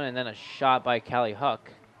Stone, and then a shot by Callie Huck.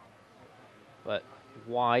 But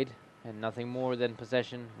wide, and nothing more than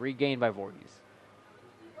possession regained by Voorhees.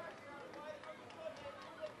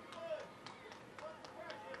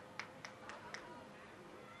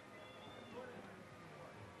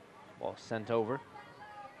 sent over.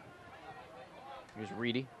 Here's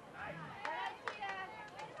Reedy.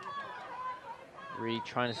 Reedy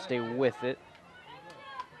trying to stay with it.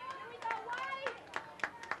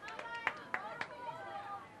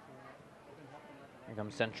 Here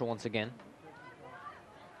comes Central once again.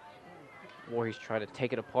 Voorhees trying to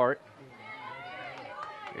take it apart.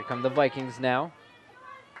 Here come the Vikings now.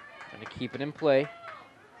 Trying to keep it in play.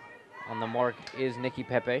 On the mark is Nicky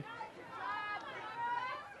Pepe.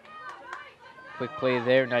 Quick play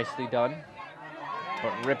there, nicely done.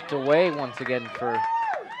 But ripped away once again for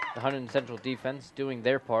the Hunterdon Central defense doing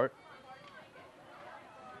their part.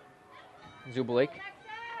 Zubalik.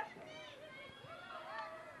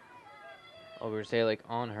 Over Zalik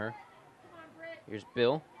on her. Here's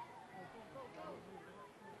Bill.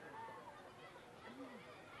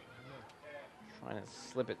 Trying to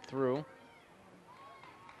slip it through.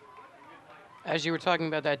 As you were talking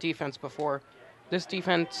about that defense before, this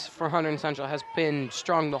defense for Hunterdon Central has been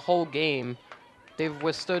strong the whole game. They've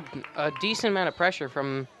withstood a decent amount of pressure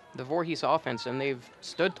from the Voorhees offense, and they've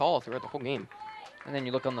stood tall throughout the whole game. And then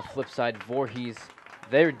you look on the flip side, Voorhees,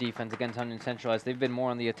 their defense against Hunterdon Central, as they've been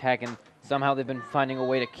more on the attack, and somehow they've been finding a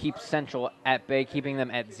way to keep Central at bay, keeping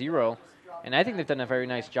them at 0. And I think they've done a very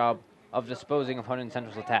nice job of disposing of Hunterdon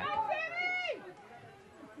Central's attack.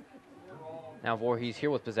 Now Voorhees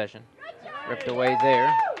here with possession. Ripped away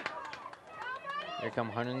there. Here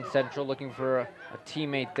come Hunterdon Central looking for a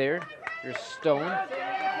teammate there. Here's Stone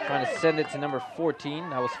trying to send it to number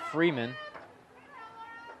 14. That was Freeman.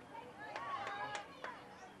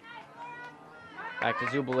 Back to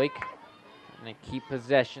Zubalik. And they keep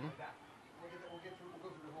possession.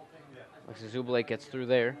 Looks like Zubalik gets through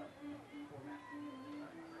there.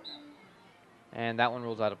 And that one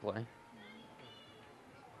rolls out of play.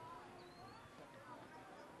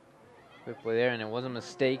 Quick play there, and it was a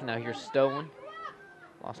mistake. Now here's Stone.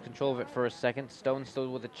 Lost control of it for a second. Stone still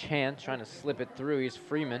with a chance, trying to slip it through. Here's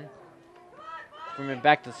Freeman. Freeman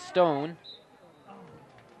back to Stone.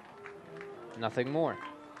 Nothing more.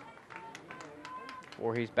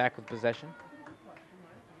 Voorhees back with possession.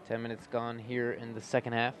 10 minutes gone here in the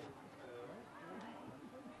second half.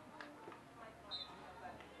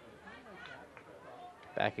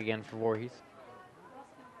 Back again for Voorhees.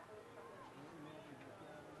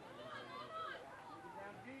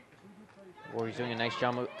 Voorhees doing a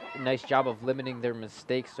nice job of limiting their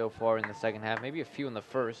mistakes so far in the second half. Maybe a few in the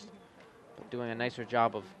first, but doing a nicer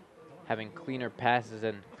job of having cleaner passes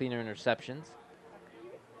and cleaner interceptions.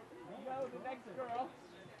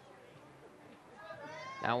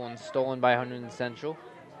 That one's stolen by Hunterdon Central.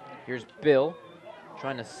 Here's Bill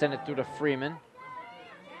trying to send it through to Freeman.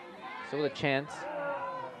 Still with a chance.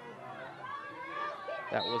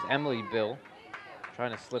 That was Emily Bill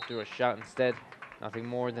trying to slip through a shot instead. Nothing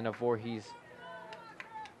more than a Voorhees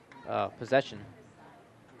possession.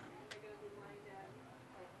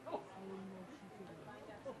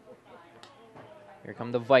 Here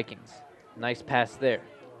come the Vikings. Nice pass there.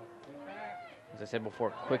 As I said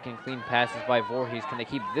before, quick and clean passes by Voorhees. Can they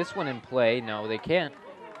keep this one in play? No, they can't.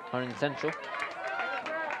 Hunterdon Central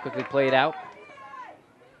quickly played out.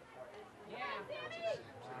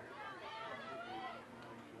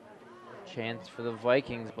 Chance for the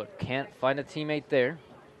Vikings, but can't find a teammate there.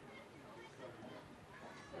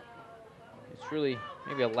 It's really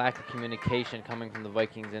maybe a lack of communication coming from the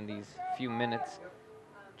Vikings in these few minutes.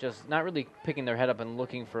 Just not really picking their head up and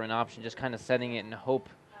looking for an option, just kind of setting it and hope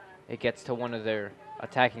it gets to one of their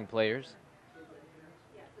attacking players.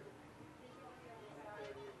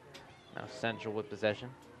 Now Central with possession.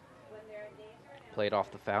 Played off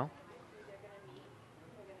the foul.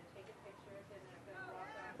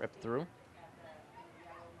 Ripped through.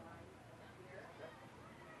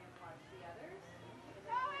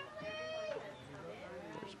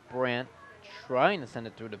 There's Brandt trying to send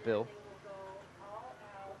it through to Bill.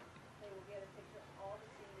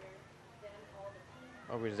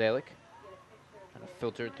 Over to Zalik. Trying to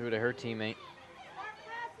filter it through to her teammate.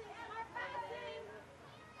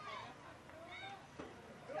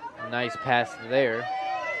 Nice pass there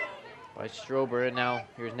by Strober, and now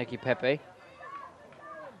here's Nicky Pepe.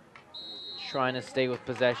 Trying to stay with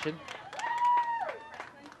possession.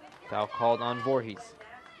 Foul called on Voorhees.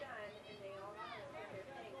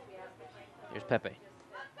 Here's Pepe.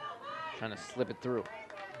 Trying to slip it through.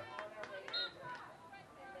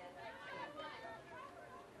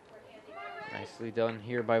 Nicely done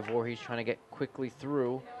here by Voorhees, trying to get quickly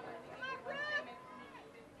through.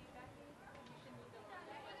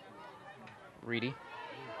 Reedy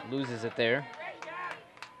loses it there.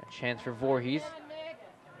 A chance for Voorhees.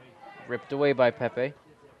 Ripped away by Pepe.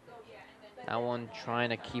 That one trying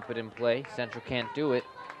to keep it in play. Central can't do it.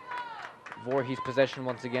 Voorhees possession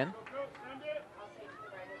once again.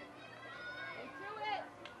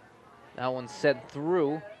 That one sent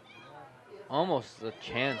through. Almost a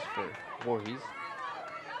chance for Voorhees.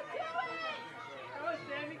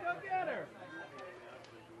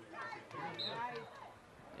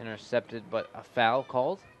 Intercepted, but a foul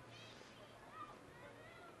called.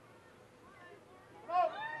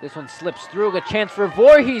 This one slips through. A chance for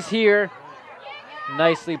Voorhees here.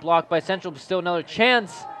 Nicely blocked by Central, but still another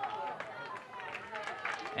chance.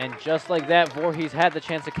 And just like that, Voorhees had the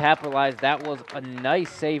chance to capitalize. That was a nice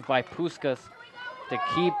save by Puskas to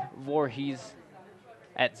keep Voorhees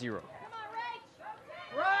at 0.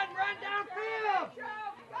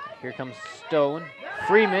 Here comes Stone.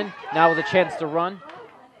 Freeman now with a chance to run,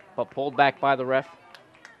 but pulled back by the ref.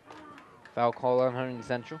 Foul call on Hunterdon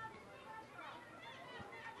Central.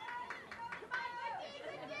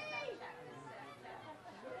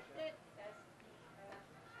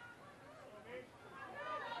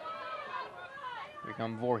 Here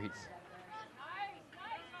comes Voorhees.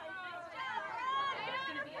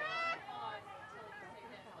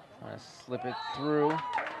 Trying to slip it through.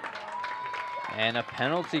 And a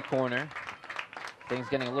penalty corner. Things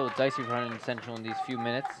getting a little dicey for Hunterdon Central in these few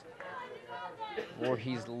minutes.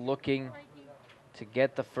 Voorhees looking to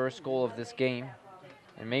get the first goal of this game.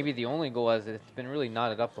 And maybe the only goal, as it's been really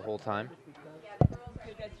knotted up the whole time.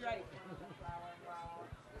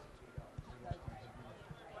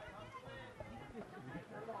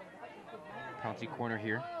 Penalty corner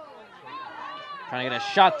here. Trying to get a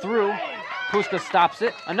shot through. Puskas stops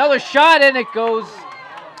it. Another shot, and it goes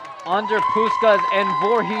under Puskas, and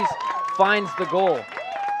Voorhees finds the goal.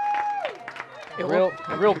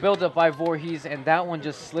 A real build-up by Voorhees, and that one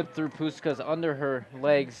just slipped through Puskas under her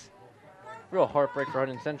legs. Real heartbreak for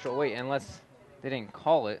Hunterdon Central. Wait, unless they didn't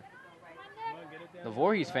call it. The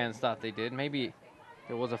Voorhees fans thought they did. Maybe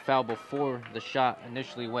there was a foul before the shot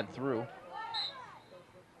initially went through.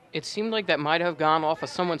 It seemed like that might have gone off of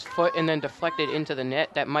someone's foot and then deflected into the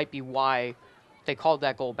net. That might be why they called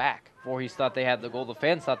that goal back. Voorhees thought they had the goal. The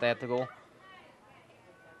fans thought they had the goal.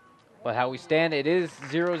 But how we stand, it is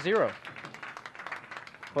 0-0.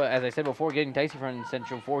 But as I said before, getting dicey for Hunterdon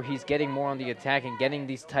Central. Voorhees getting more on the attack and getting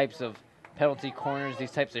these types of penalty corners,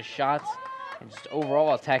 these types of shots, and just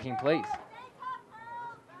overall attacking plays.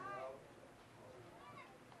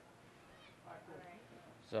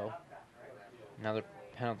 So, another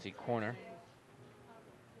penalty corner.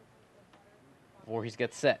 Voorhees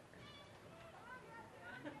gets set.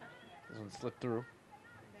 This one slipped through.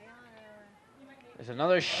 There's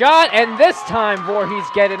another shot, and this time Voorhees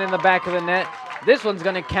get it in the back of the net. This one's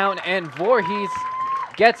going to count, and Voorhees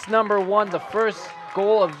gets number 1, the first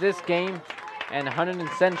goal of this game. And Hunterdon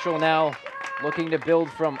Central now looking to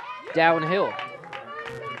build from downhill.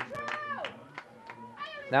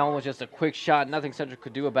 That one was just a quick shot. Nothing Central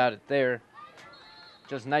could do about it there.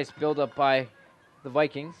 Just nice build-up by the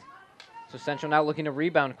Vikings. So Central now looking to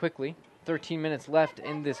rebound quickly. 13 minutes left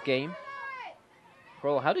in this game.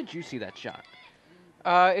 Carlo, how did you see that shot?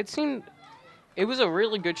 It was a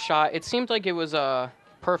really good shot. It seemed like it was a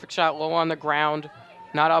perfect shot, low on the ground,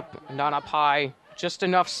 not up high. Just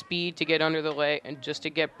enough speed to get under the leg and just to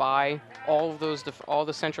get by all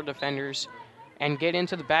the Central defenders and get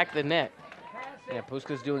into the back of the net. Yeah,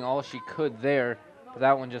 Puskas doing all she could there, but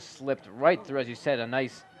that one just slipped right through, as you said, a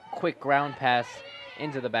nice quick ground pass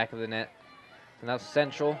into the back of the net. So now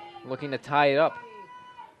Central looking to tie it up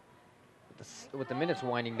with the minutes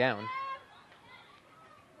winding down.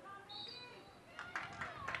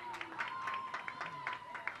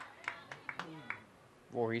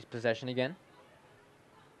 Voorhees possession again.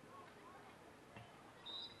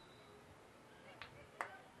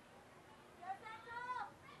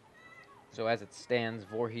 So as it stands,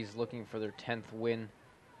 Voorhees looking for their 10th win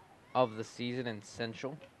of the season, and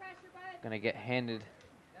Central going to get handed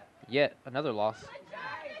yet another loss.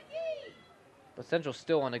 But Central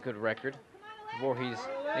still on a good record. Voorhees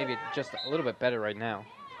maybe just a little bit better right now.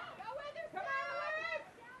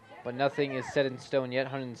 But nothing is set in stone yet.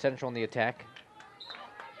 Hunterdon Central on the attack.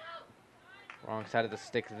 Wrong side of the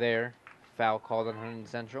stick there. Foul called on Hunterdon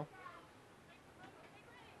Central.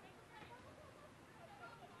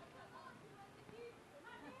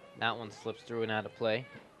 That one slips through and out of play.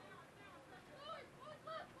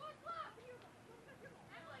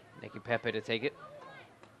 Nicky Pepe to take it.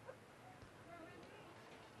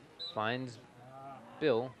 Finds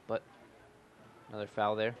Bill, but another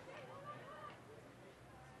foul there.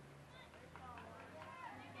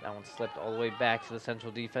 That one slipped all the way back to the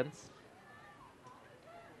Central defense.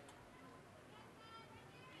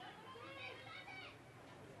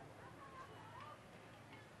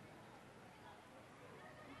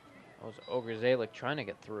 Oh, was Ogre Zalik trying to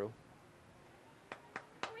get through.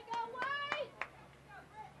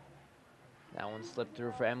 That one slipped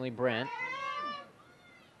through for Emily Brandt.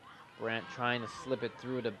 Brandt trying to slip it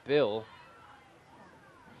through to Bill.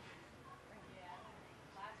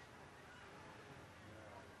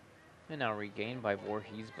 And now regained by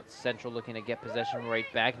Voorhees, but Central looking to get possession right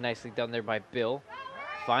back. Nicely done there by Bill.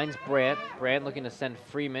 Finds Brandt. Brandt looking to send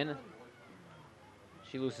Freeman.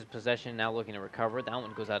 She loses possession, now looking to recover. That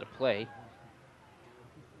one goes out of play.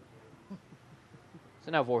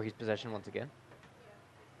 So now Voorhees possession once again.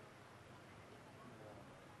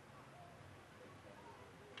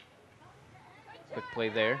 Quick play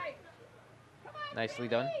there. Nicely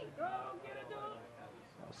done.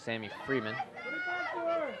 Sammy Freeman.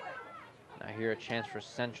 Now here a chance for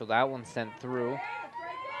Central. That one sent through.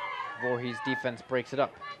 Voorhees defense breaks it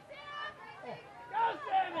up.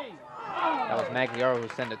 That was Magliaro who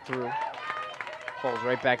sent it through. Falls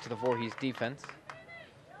right back to the Voorhees defense.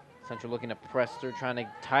 Central looking to press through, trying to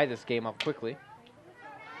tie this game up quickly.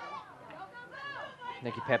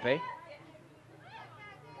 Nikki Pepe.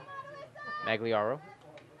 Magliaro.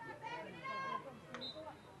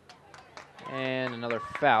 And another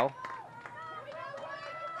foul.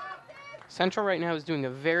 Central right now is doing a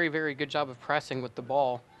very, very good job of pressing with the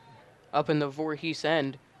ball up in the Voorhees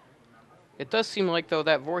end. It does seem like, though,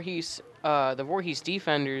 that the Voorhees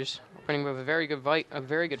defenders are putting up a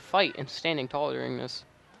very good fight and standing tall during this.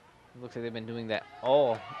 It looks like they've been doing that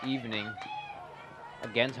all evening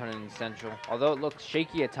against Hunterdon Central. Although it looks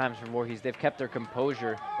shaky at times for Voorhees, they've kept their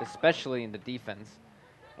composure, especially in the defense.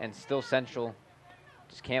 And still Central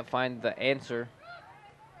just can't find the answer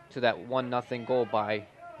to that 1-0 goal by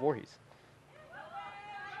Voorhees.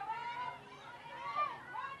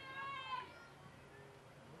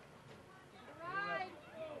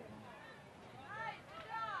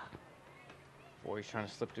 Voorhees trying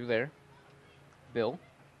to slip through there. Bill.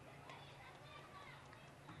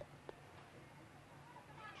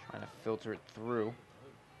 Trying to filter it through.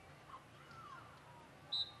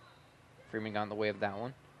 Freeman got in the way of that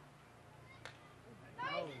one.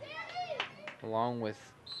 Along with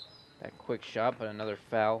that quick shot, but another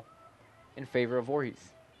foul in favor of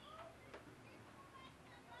Voorhees.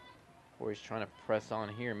 Voorhees trying to press on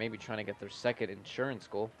here, maybe trying to get their second insurance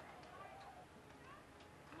goal.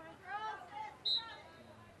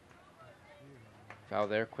 Foul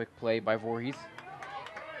there, quick play by Voorhees.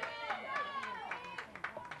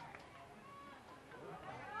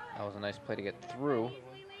 That was a nice play to get through.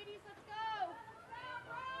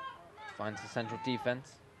 Finds the Central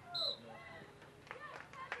defense.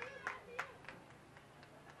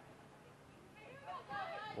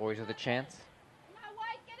 Voorhees with a chance.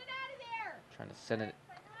 Trying to send it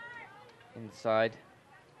inside.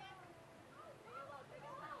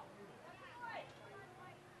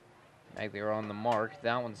 Magliaro on the mark.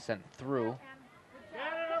 That one's sent through.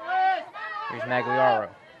 Here's Magliaro.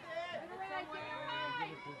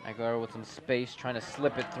 Magliaro with some space, trying to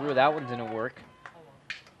slip it through. That one didn't work.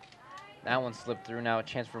 That one slipped through. Now a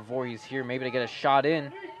chance for Voorhees here, maybe to get a shot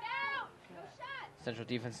in. Central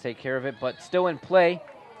defense take care of it, but still in play.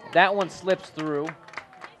 That one slips through.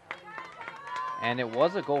 And it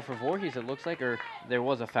was a goal for Voorhees, it looks like, or there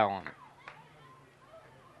was a foul on it.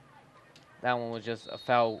 That one was just a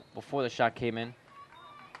foul before the shot came in.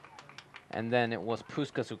 And then it was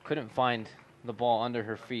Puskas who couldn't find the ball under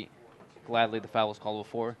her feet. Gladly the foul was called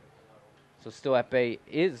before. So still at bay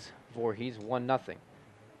is Voorhees, 1-0.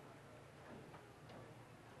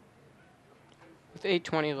 With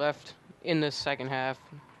 8:20 left in this second half,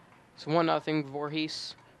 it's 1-0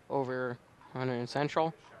 Voorhees over Hunterdon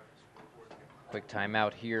Central. Quick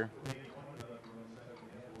timeout here.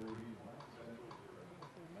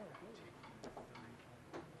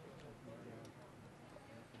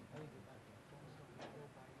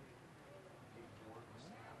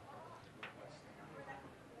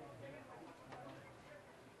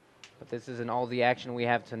 But this isn't all the action we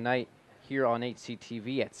have tonight here on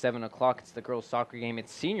HCTV at 7 o'clock. It's the girls' soccer game.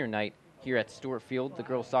 It's senior night here at Stewart Field. The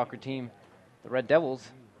girls' soccer team, the Red Devils,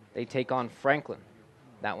 they take on Franklin.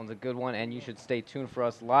 That one's a good one, and you should stay tuned for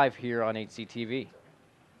us live here on HCTV.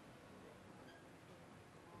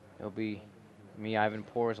 It'll be me, Ivan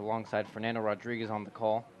Pores, alongside Fernando Rodriguez on the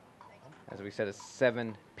call. As we said, a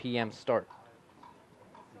 7 p.m. start.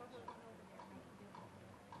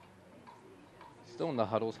 Still in the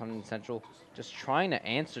huddles, Hunterdon Central just trying to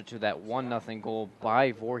answer to that 1-0 goal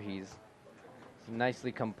by Voorhees.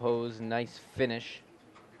 Nicely composed, nice finish.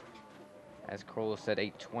 As Crollo said,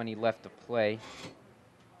 8:20 left to play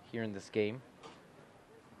here in this game.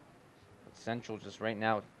 But Central just right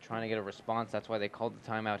now trying to get a response. That's why they called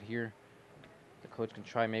the timeout here The coach can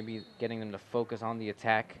try maybe getting them to focus on the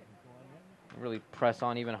attack, really press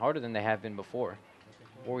on even harder than they have been before.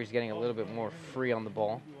 Voorhees getting a little bit more free on the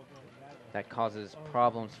ball. That causes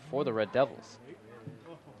problems for the Red Devils.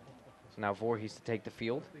 So now Voorhees to take the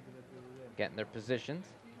field, get in their positions.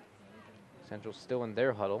 Central still in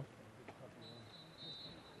their huddle.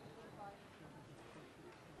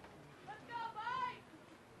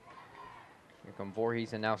 Here come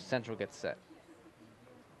Voorhees, and now Central gets set.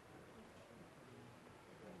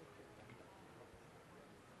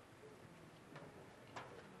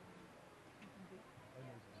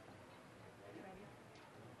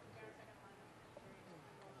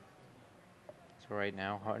 So right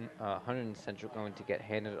now, Hunterdon Central going to get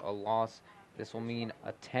handed a loss. This will mean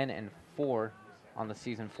a 10-4 on the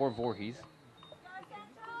season for Voorhees.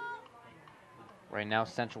 Right now,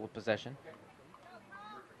 Central with possession.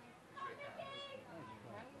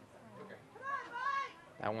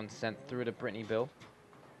 That one's sent through to Brittany Bill.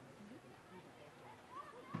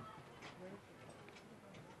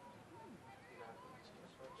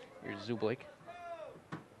 Here's Zublake.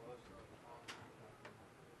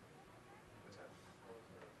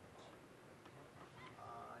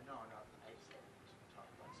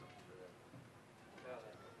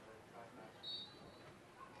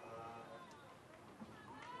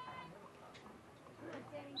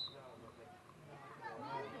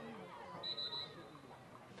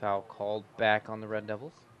 Foul called back on the Red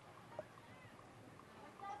Devils.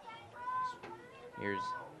 Here's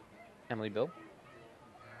Emily Bill.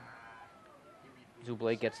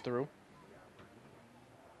 Zublake gets through.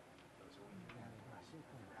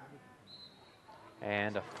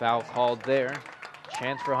 And a foul called there.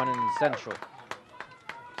 Chance for Hunterdon Central.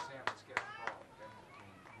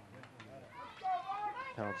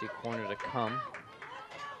 Penalty corner to come.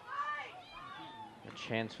 A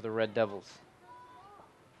chance for the Red Devils.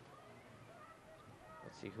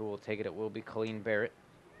 Let's see who will take it. It will be Colleen Barrett.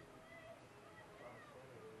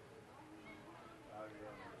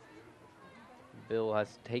 Bill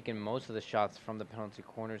has taken most of the shots from the penalty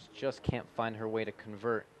corners, just can't find her way to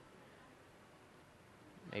convert.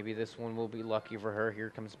 Maybe this one will be lucky for her. Here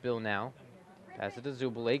comes Bill now. Pass it to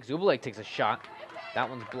Zublake. Zublake takes a shot. That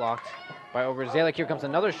one's blocked by Overzalek. Here comes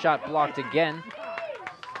another shot, blocked again.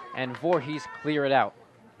 And Voorhees clear it out.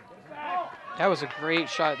 That was a great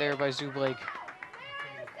shot there by Zublake.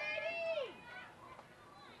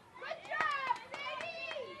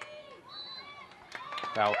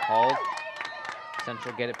 Foul called.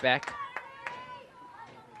 Central get it back.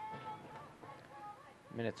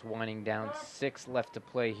 Minutes winding down. 6 left to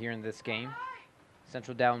play here in this game.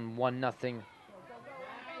 Central down 1-0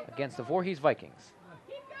 against the Voorhees Vikings.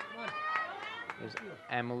 There's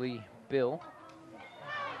Emily Bill.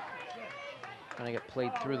 Trying to get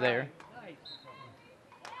played through there.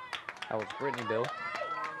 That was Brittany Bill.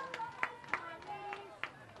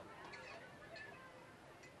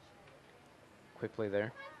 Quick play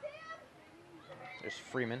there. There's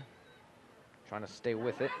Freeman. Trying to stay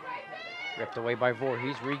with it. Ripped away by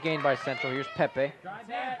Voorhees. Regained by Central. Here's Pepe.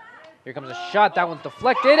 Here comes a shot. That one's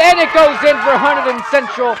deflected. And it goes in for Hunterdon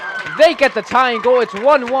Central. They get the tying goal. It's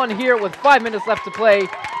 1-1 here with 5 minutes left to play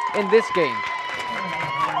in this game.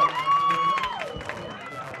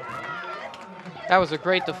 That was a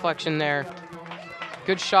great deflection there.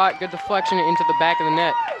 Good shot, good deflection into the back of the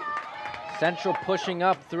net. Central pushing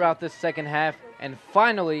up throughout this second half. And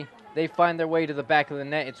finally, they find their way to the back of the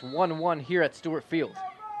net. It's 1-1 here at Stewart Field.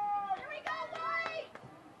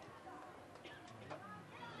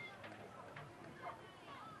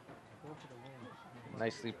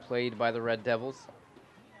 Nicely played by the Red Devils.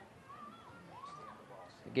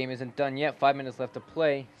 The game isn't done yet. 5 minutes left to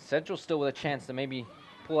play. Central still with a chance to maybe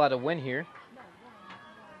pull out a win here.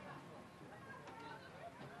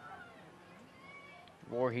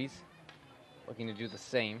 Voorhees looking to do the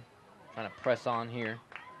same. Trying to press on here.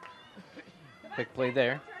 Quick play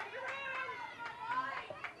there.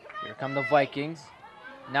 Here come the Vikings.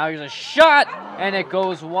 Now here's a shot, and it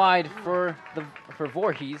goes wide for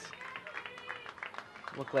Voorhees.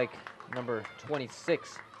 Look like number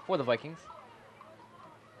 26 for the Vikings.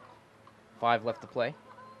 5 left to play.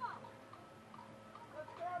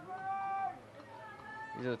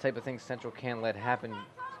 These are the type of things Central can't let happen.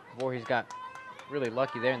 Voorhees got really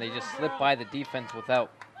lucky there, and they just slipped by the defense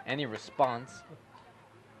without any response.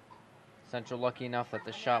 Central lucky enough that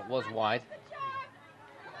the shot was wide.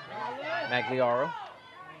 Magliaro.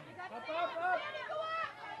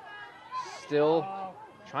 Still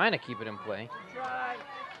trying to keep it in play.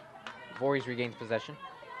 Voorhees regains possession.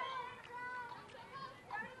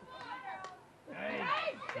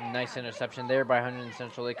 Nice interception there by Hunterdon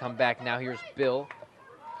Central. They come back now. Here's Bill.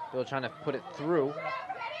 Bill trying to put it through.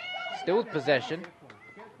 Still with possession.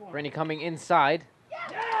 Brittany coming inside.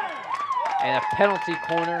 And a penalty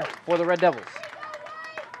corner for the Red Devils.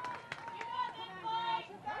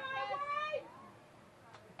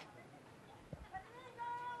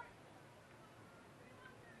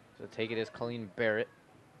 So take it as Colleen Barrett.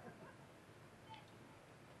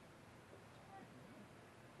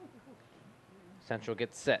 Central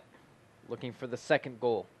gets set. Looking for the second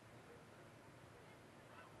goal.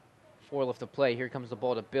 4 left to play. Here comes the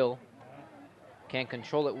ball to Bill. Can't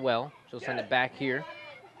control it well. She'll send it back here.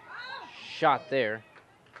 Shot there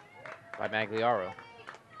by Magliaro.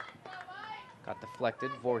 Got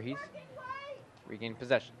deflected. Voorhees regained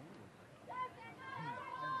possession.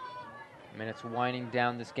 Minutes winding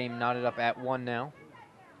down. This game knotted up at 1 now.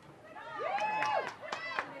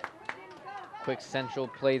 Quick Central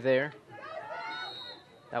play there.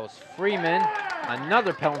 That was Freeman.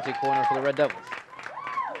 Another penalty corner for the Red Devils.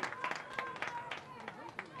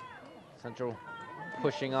 Central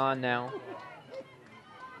pushing on now.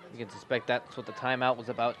 You can suspect that's what the timeout was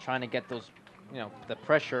about, trying to get those, the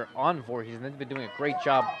pressure on Voorhees, and they've been doing a great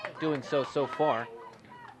job doing so far.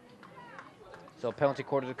 So penalty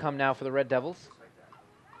quarter to come now for the Red Devils.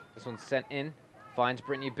 This one's sent in, finds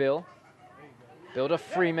Brittany Bill. Bill to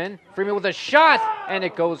Freeman. Freeman with a shot, and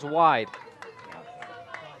it goes wide.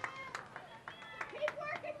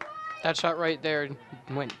 That shot right there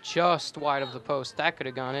went just wide of the post. That could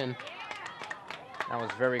have gone in. That was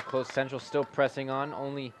very close. Central still pressing on.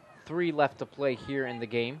 Only 3 left to play here in the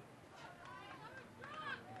game.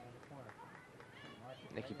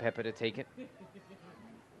 Nikki Peppa to take it.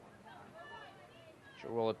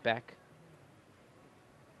 She'll roll it back.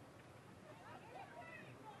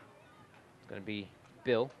 It's going to be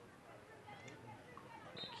Bill.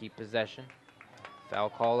 Keep possession. Foul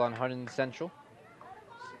called on Hunterdon Central.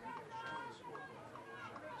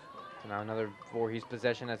 So now another Voorhees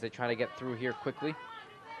possession as they try to get through here quickly.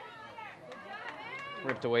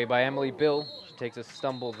 Ripped away by Emily Bill. She takes a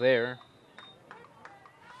stumble there.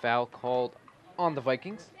 Foul called on the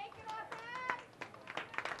Vikings.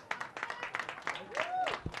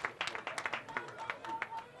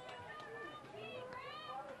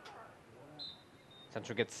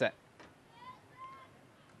 Central gets set.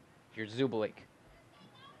 Here's Zubalake.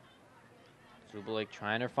 Zubalake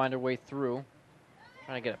trying to find her way through.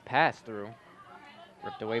 Trying to get a pass through.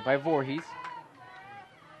 Ripped away by Voorhees.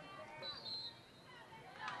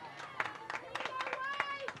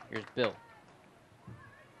 Here's Bill.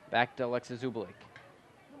 Back to Alexa Zubalake.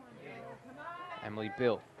 Emily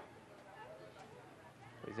Bill.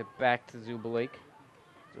 Plays it back to Zubalake.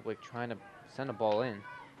 Zubalake trying to send a ball in.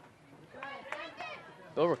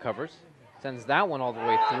 Bill recovers. Sends that one all the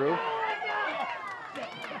way through.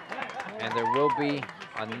 And there will be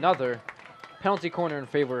another penalty corner in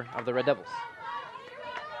favor of the Red Devils.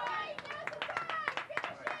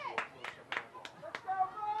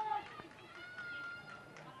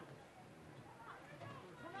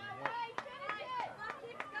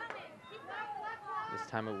 This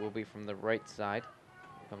time it will be from the right side.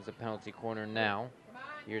 Here comes the penalty corner now.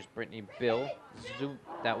 Here's Brittany Bill.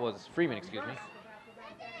 That was Freeman, excuse me.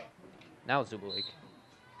 Now Zubalake.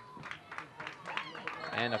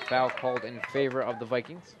 And a foul called in favor of the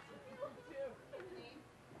Vikings.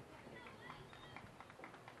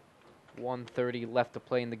 1:30 left to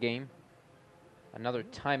play in the game. Another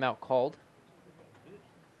timeout called.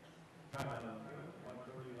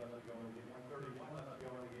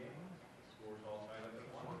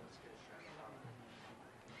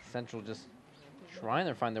 Central just trying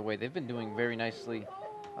to find their way. They've been doing a very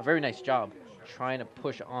nice job trying to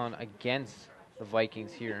push on against the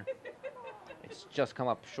Vikings here. It's just come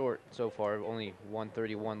up short so far. Only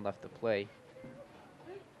 1:31 left to play.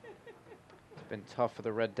 It's been tough for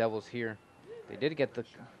the Red Devils here. They did get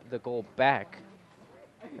the goal back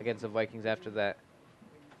against the Vikings after that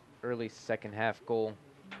early second half goal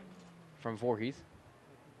from Voorhees.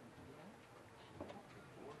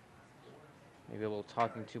 Maybe a little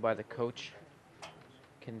talking to by the coach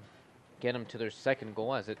can get them to their second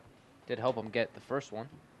goal, as it did help them get the first one.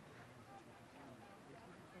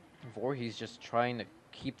 Voorhees just trying to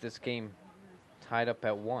keep this game tied up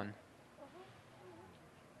at 1.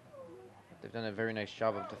 They've done a very nice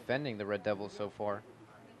job of defending the Red Devils so far.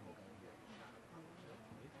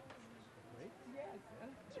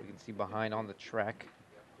 So we can see behind on the track,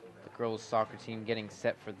 the girls soccer team getting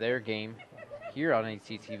set for their game here on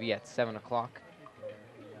ACTV at 7 o'clock.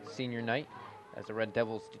 Senior night, as the Red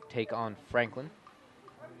Devils take on Franklin.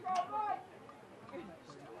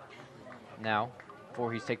 Now,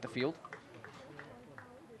 Voorhees take the field.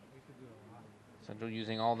 Central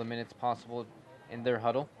using all the minutes possible in their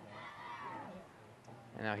huddle.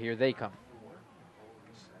 And now here they come.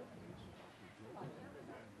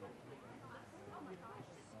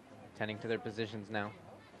 Tending to their positions now.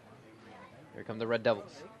 Here come the Red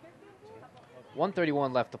Devils.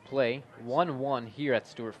 1:31 left to play. 1-1 here at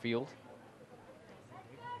Stewart Field.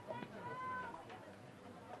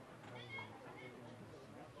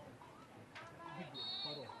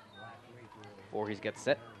 Voorhees gets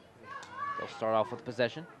set. They'll start off with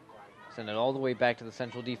possession. Send it all the way back to the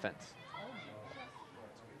Central defense.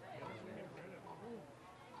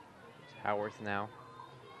 Howarth now.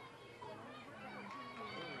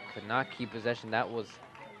 Could not keep possession. That was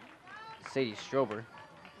Sadie Strober.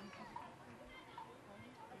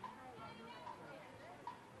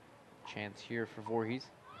 Chance here for Voorhees.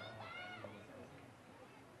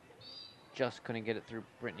 Just couldn't get it through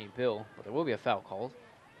Brittany Bill, but there will be a foul called.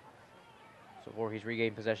 So Voorhees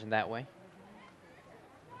regained possession that way.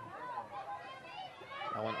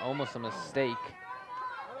 That one almost a mistake.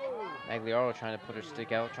 Magliaro trying to put her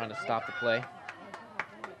stick out, trying to stop the play.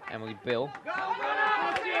 Emily Bill.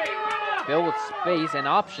 Bill with space and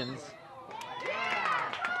options.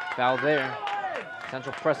 Foul there.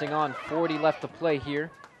 Central pressing on, 40 left to play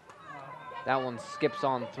here. That one skips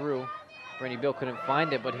on through. Brittany Bill couldn't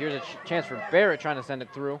find it, but here's a chance for Barrett trying to send it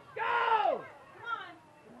through.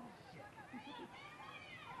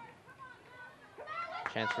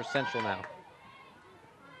 Chance for Central now.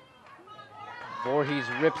 Voorhees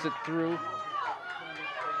rips it through.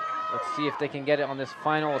 Let's see if they can get it on this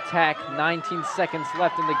final attack. 19 seconds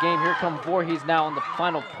left in the game. Here come Voorhees now on the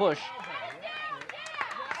final push.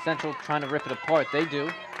 Central trying to rip it apart. They do.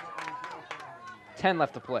 10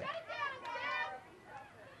 left to play.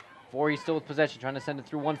 Voorhees still with possession, trying to send it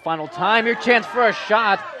through one final time. Your chance for a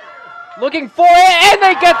shot. Looking for it, and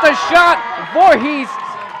they get the shot. Voorhees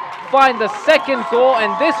find the second goal,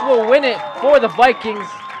 and this will win it for the Vikings.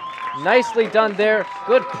 Nicely done there.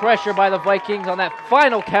 Good pressure by the Vikings on that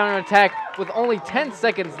final counterattack with only 10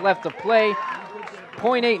 seconds left to play.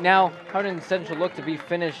 0.8 now. Hunterdon Central look to be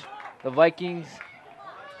finished. The Vikings,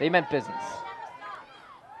 they meant business.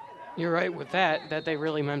 You're right with that they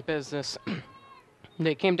really meant business.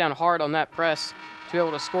 They came down hard on that press to be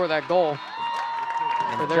able to score that goal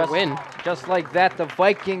for their win. Just like that, the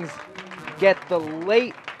Vikings get the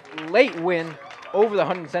late win over the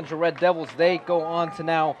Hunterdon Central Red Devils. They go on to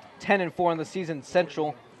now 10-4 on the season.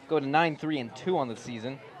 Central go to 9-3-2 on the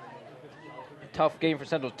season. Tough game for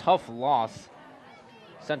Central, tough loss.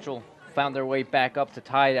 Central found their way back up to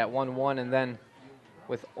tie it at 1-1, and then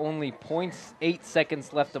with only 0.8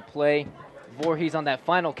 seconds left to play, Voorhees on that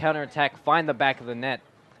final counterattack find the back of the net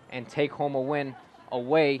and take home a win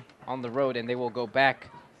away on the road, and they will go back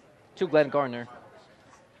to Glen Gardner.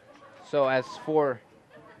 So as for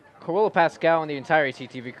Corolla Pascal and the entire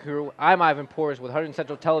ACTV crew, I'm Ivan Porras with Hunterdon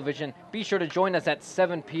Central Television. Be sure to join us at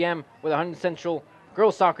 7 p.m. where the Hunterdon Central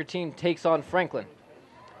girls soccer team takes on Franklin.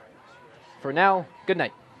 For now, good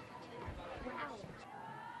night.